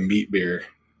even had a meat beer.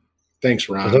 Thanks,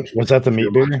 Ron. Was that the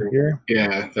meat beer year?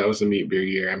 Yeah, that was the meat beer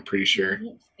year, I'm pretty sure.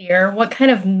 Beer. What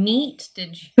kind of meat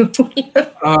did you?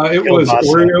 It was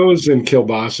Oreos and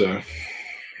kielbasa.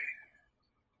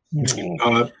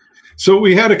 So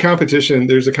we had a competition.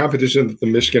 There's a competition that the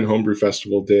Michigan Homebrew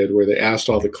Festival did where they asked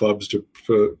all the clubs to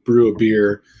brew a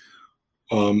beer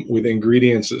with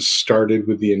ingredients that started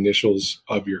with the initials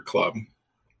of your club.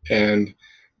 And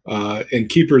in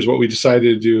Keepers, what we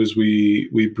decided to do is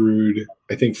we brewed,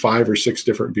 I think, 5 or 6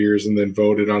 different beers and then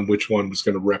voted on which one was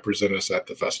going to represent us at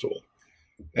the festival.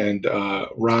 And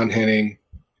Ron Henning,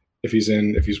 if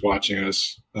he's watching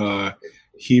us,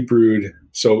 he brewed,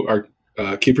 so our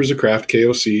Keepers of Craft,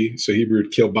 KOC, so he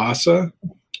brewed kielbasa,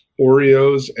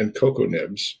 Oreos, and cocoa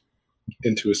nibs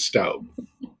into a stout.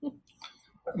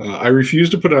 I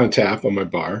refused to put it on tap on my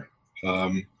bar.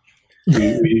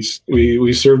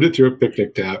 We served it through a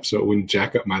picnic tap so it wouldn't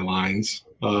jack up my lines.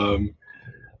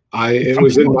 It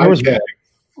was in my keg.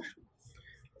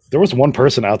 There was one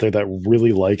person out there that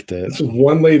really liked it.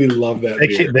 One lady loved that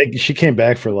beer. She came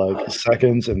back for like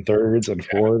seconds and thirds and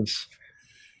fourths.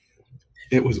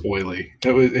 It was oily.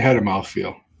 It had a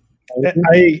mouthfeel.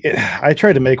 I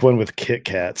tried to make one with Kit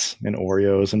Kats and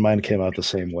Oreos, and mine came out the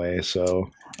same way. So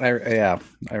I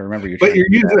remember you. But you're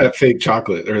using that fake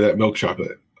chocolate or that milk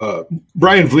chocolate.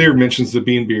 Brian Vlier mentions the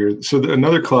bean beer. So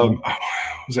another club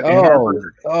was it Ann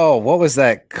Arbor? Oh, what was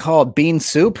that called? Bean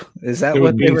soup? Is that It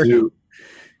what was they bean were? soup.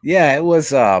 Yeah, it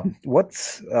was.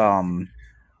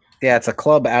 It's a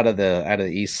club out of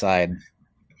the east side.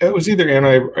 It was either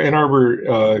Ann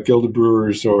Arbor Gilded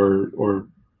Brewers or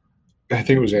I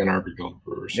think it was Ann Arbor Gilded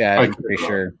Brewers. Yeah, I'm pretty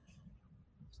sure.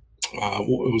 It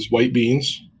was white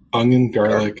beans, onion,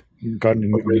 garlic,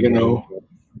 oregano.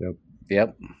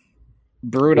 Yep.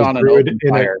 Brewed on an open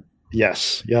fire.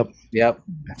 Yes. Yep.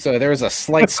 So there was a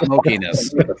slight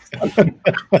smokiness. There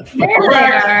they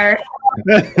are.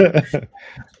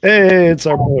 Hey, it's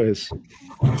our boys.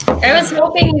 I was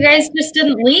hoping you guys just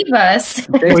didn't leave us.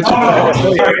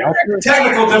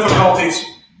 Technical difficulties.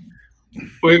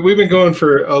 We've been going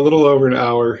for a little over an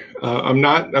hour. I'm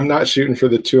not shooting for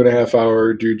the 2.5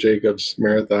 hour Drew Jacobs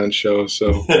marathon show.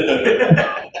 So,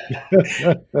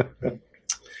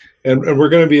 and we're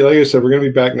going to be, like I said, we're going to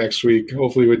be back next week,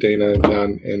 hopefully with Dana and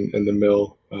Don and the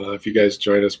mill. If you guys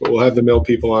join us, but we'll have the mill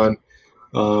people on.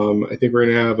 I think we're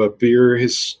going to have a beer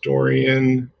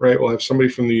historian, right? We'll have somebody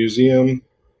from the museum.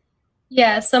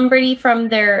 Yeah, somebody from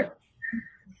their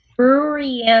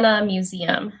Breweriana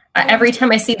Museum. Every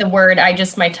time I see the word,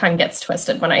 my tongue gets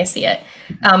twisted when I see it.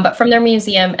 But from their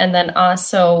museum, and then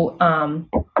also one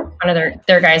of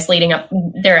their guys leading up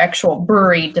their actual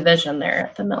brewery division there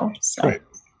at the mill. So. Right.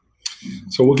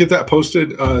 So we'll get that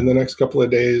posted in the next couple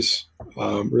of days.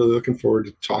 Really looking forward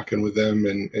to talking with them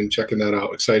and checking that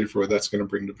out. Excited for what that's going to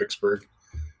bring to Vicksburg.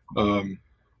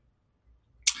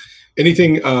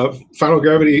 Anything, Final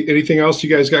Gravity, anything else you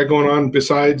guys got going on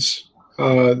besides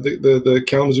the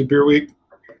Kalamazoo Beer Week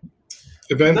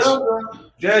events? No,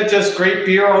 yeah, just great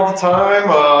beer all the time.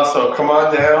 So come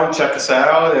on down, check us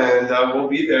out, and we'll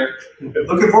be there.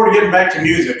 Looking forward to getting back to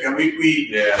music. And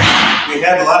we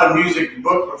had a lot of music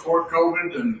booked before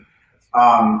COVID, and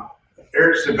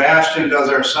Eric Sebastian does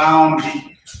our sound.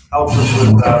 He helps us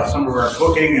with some of our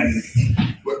booking, and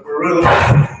we're really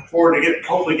looking forward to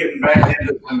hopefully getting back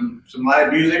into some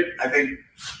live music. I think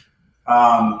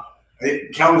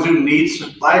Kalamazoo needs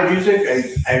some live music.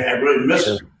 I really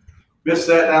miss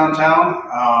that downtown.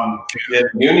 Yeah,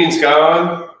 the Union's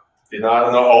gone. I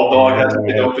don't know, Old Dog hasn't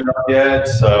been opened up yet,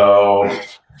 so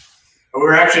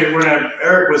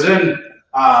Eric was in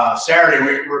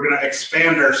Saturday. We're gonna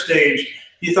expand our stage.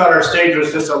 He thought our stage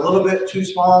was just a little bit too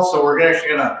small, so we're actually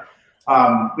gonna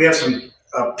we have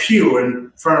a pew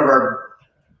in front of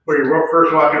where you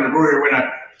first walk in the brewery. We're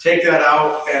gonna take that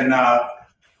out and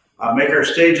make our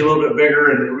stage a little bit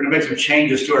bigger, and we're gonna make some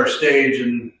changes to our stage,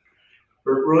 and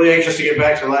we're really anxious to get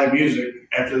back to live music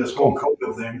after this whole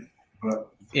COVID thing. But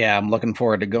Yeah, I'm looking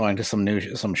forward to going to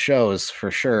some shows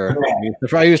for sure.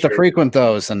 I used to frequent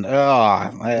those, and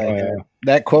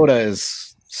that quota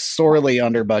is sorely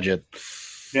under budget.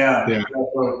 Yeah.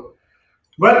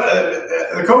 But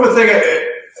the COVID thing,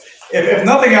 if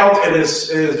nothing else, it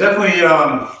is definitely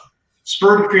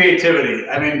spurred creativity.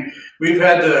 I mean, we've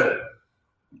had to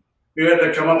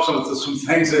come up with some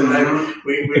things that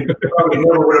we probably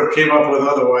never would have came up with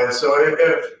otherwise. So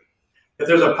if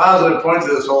there's a positive point to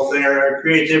this whole thing, our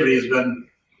creativity has been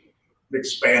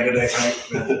expanded, I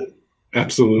think.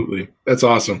 Absolutely. That's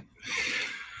awesome.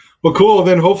 Well, cool.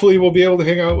 Then hopefully we'll be able to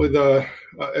hang out with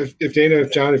if Dana,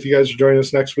 if John, if you guys are joining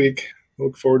us next week.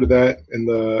 Look forward to that, and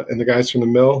the guys from the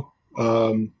mill.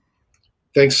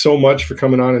 Thanks so much for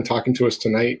coming on and talking to us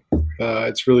tonight.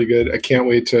 It's really good. I can't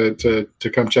wait to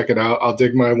come check it out. I'll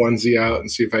dig my onesie out and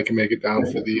see if I can make it down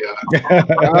for the.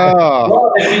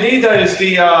 Well, if you need that, it's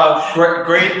the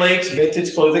Great Lakes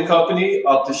Vintage Clothing Company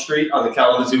up the street on the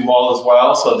Kalamazoo Mall as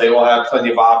well. So they will have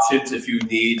plenty of options if you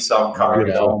need some kind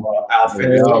of outfit.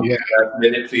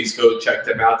 Minute, please go check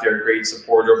them out. They're a great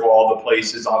supporter of all the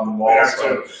places on the mall.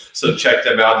 So check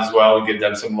them out as well and give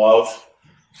them some love.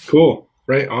 Cool.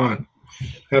 Right on.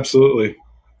 Absolutely.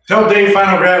 Tell Dave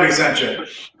Final Gravity sent you.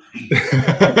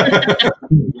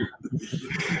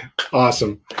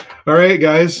 Awesome. All right,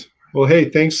 guys. Well, hey,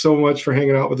 thanks so much for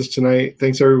hanging out with us tonight.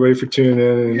 Thanks everybody for tuning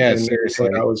in. And seriously,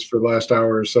 that was for the last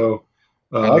hour or so.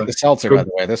 I like the seltzer, by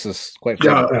the way. This is quite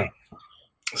fun. Yeah,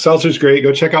 seltzer's great.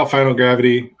 Go check out Final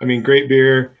Gravity. I mean, great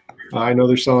beer. I know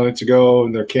they're selling it to go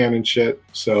and they're canning shit.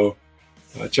 So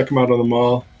check them out on the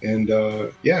mall. And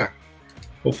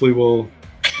hopefully we'll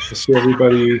see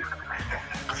everybody.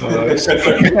 There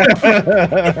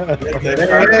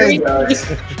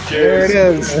it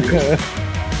is.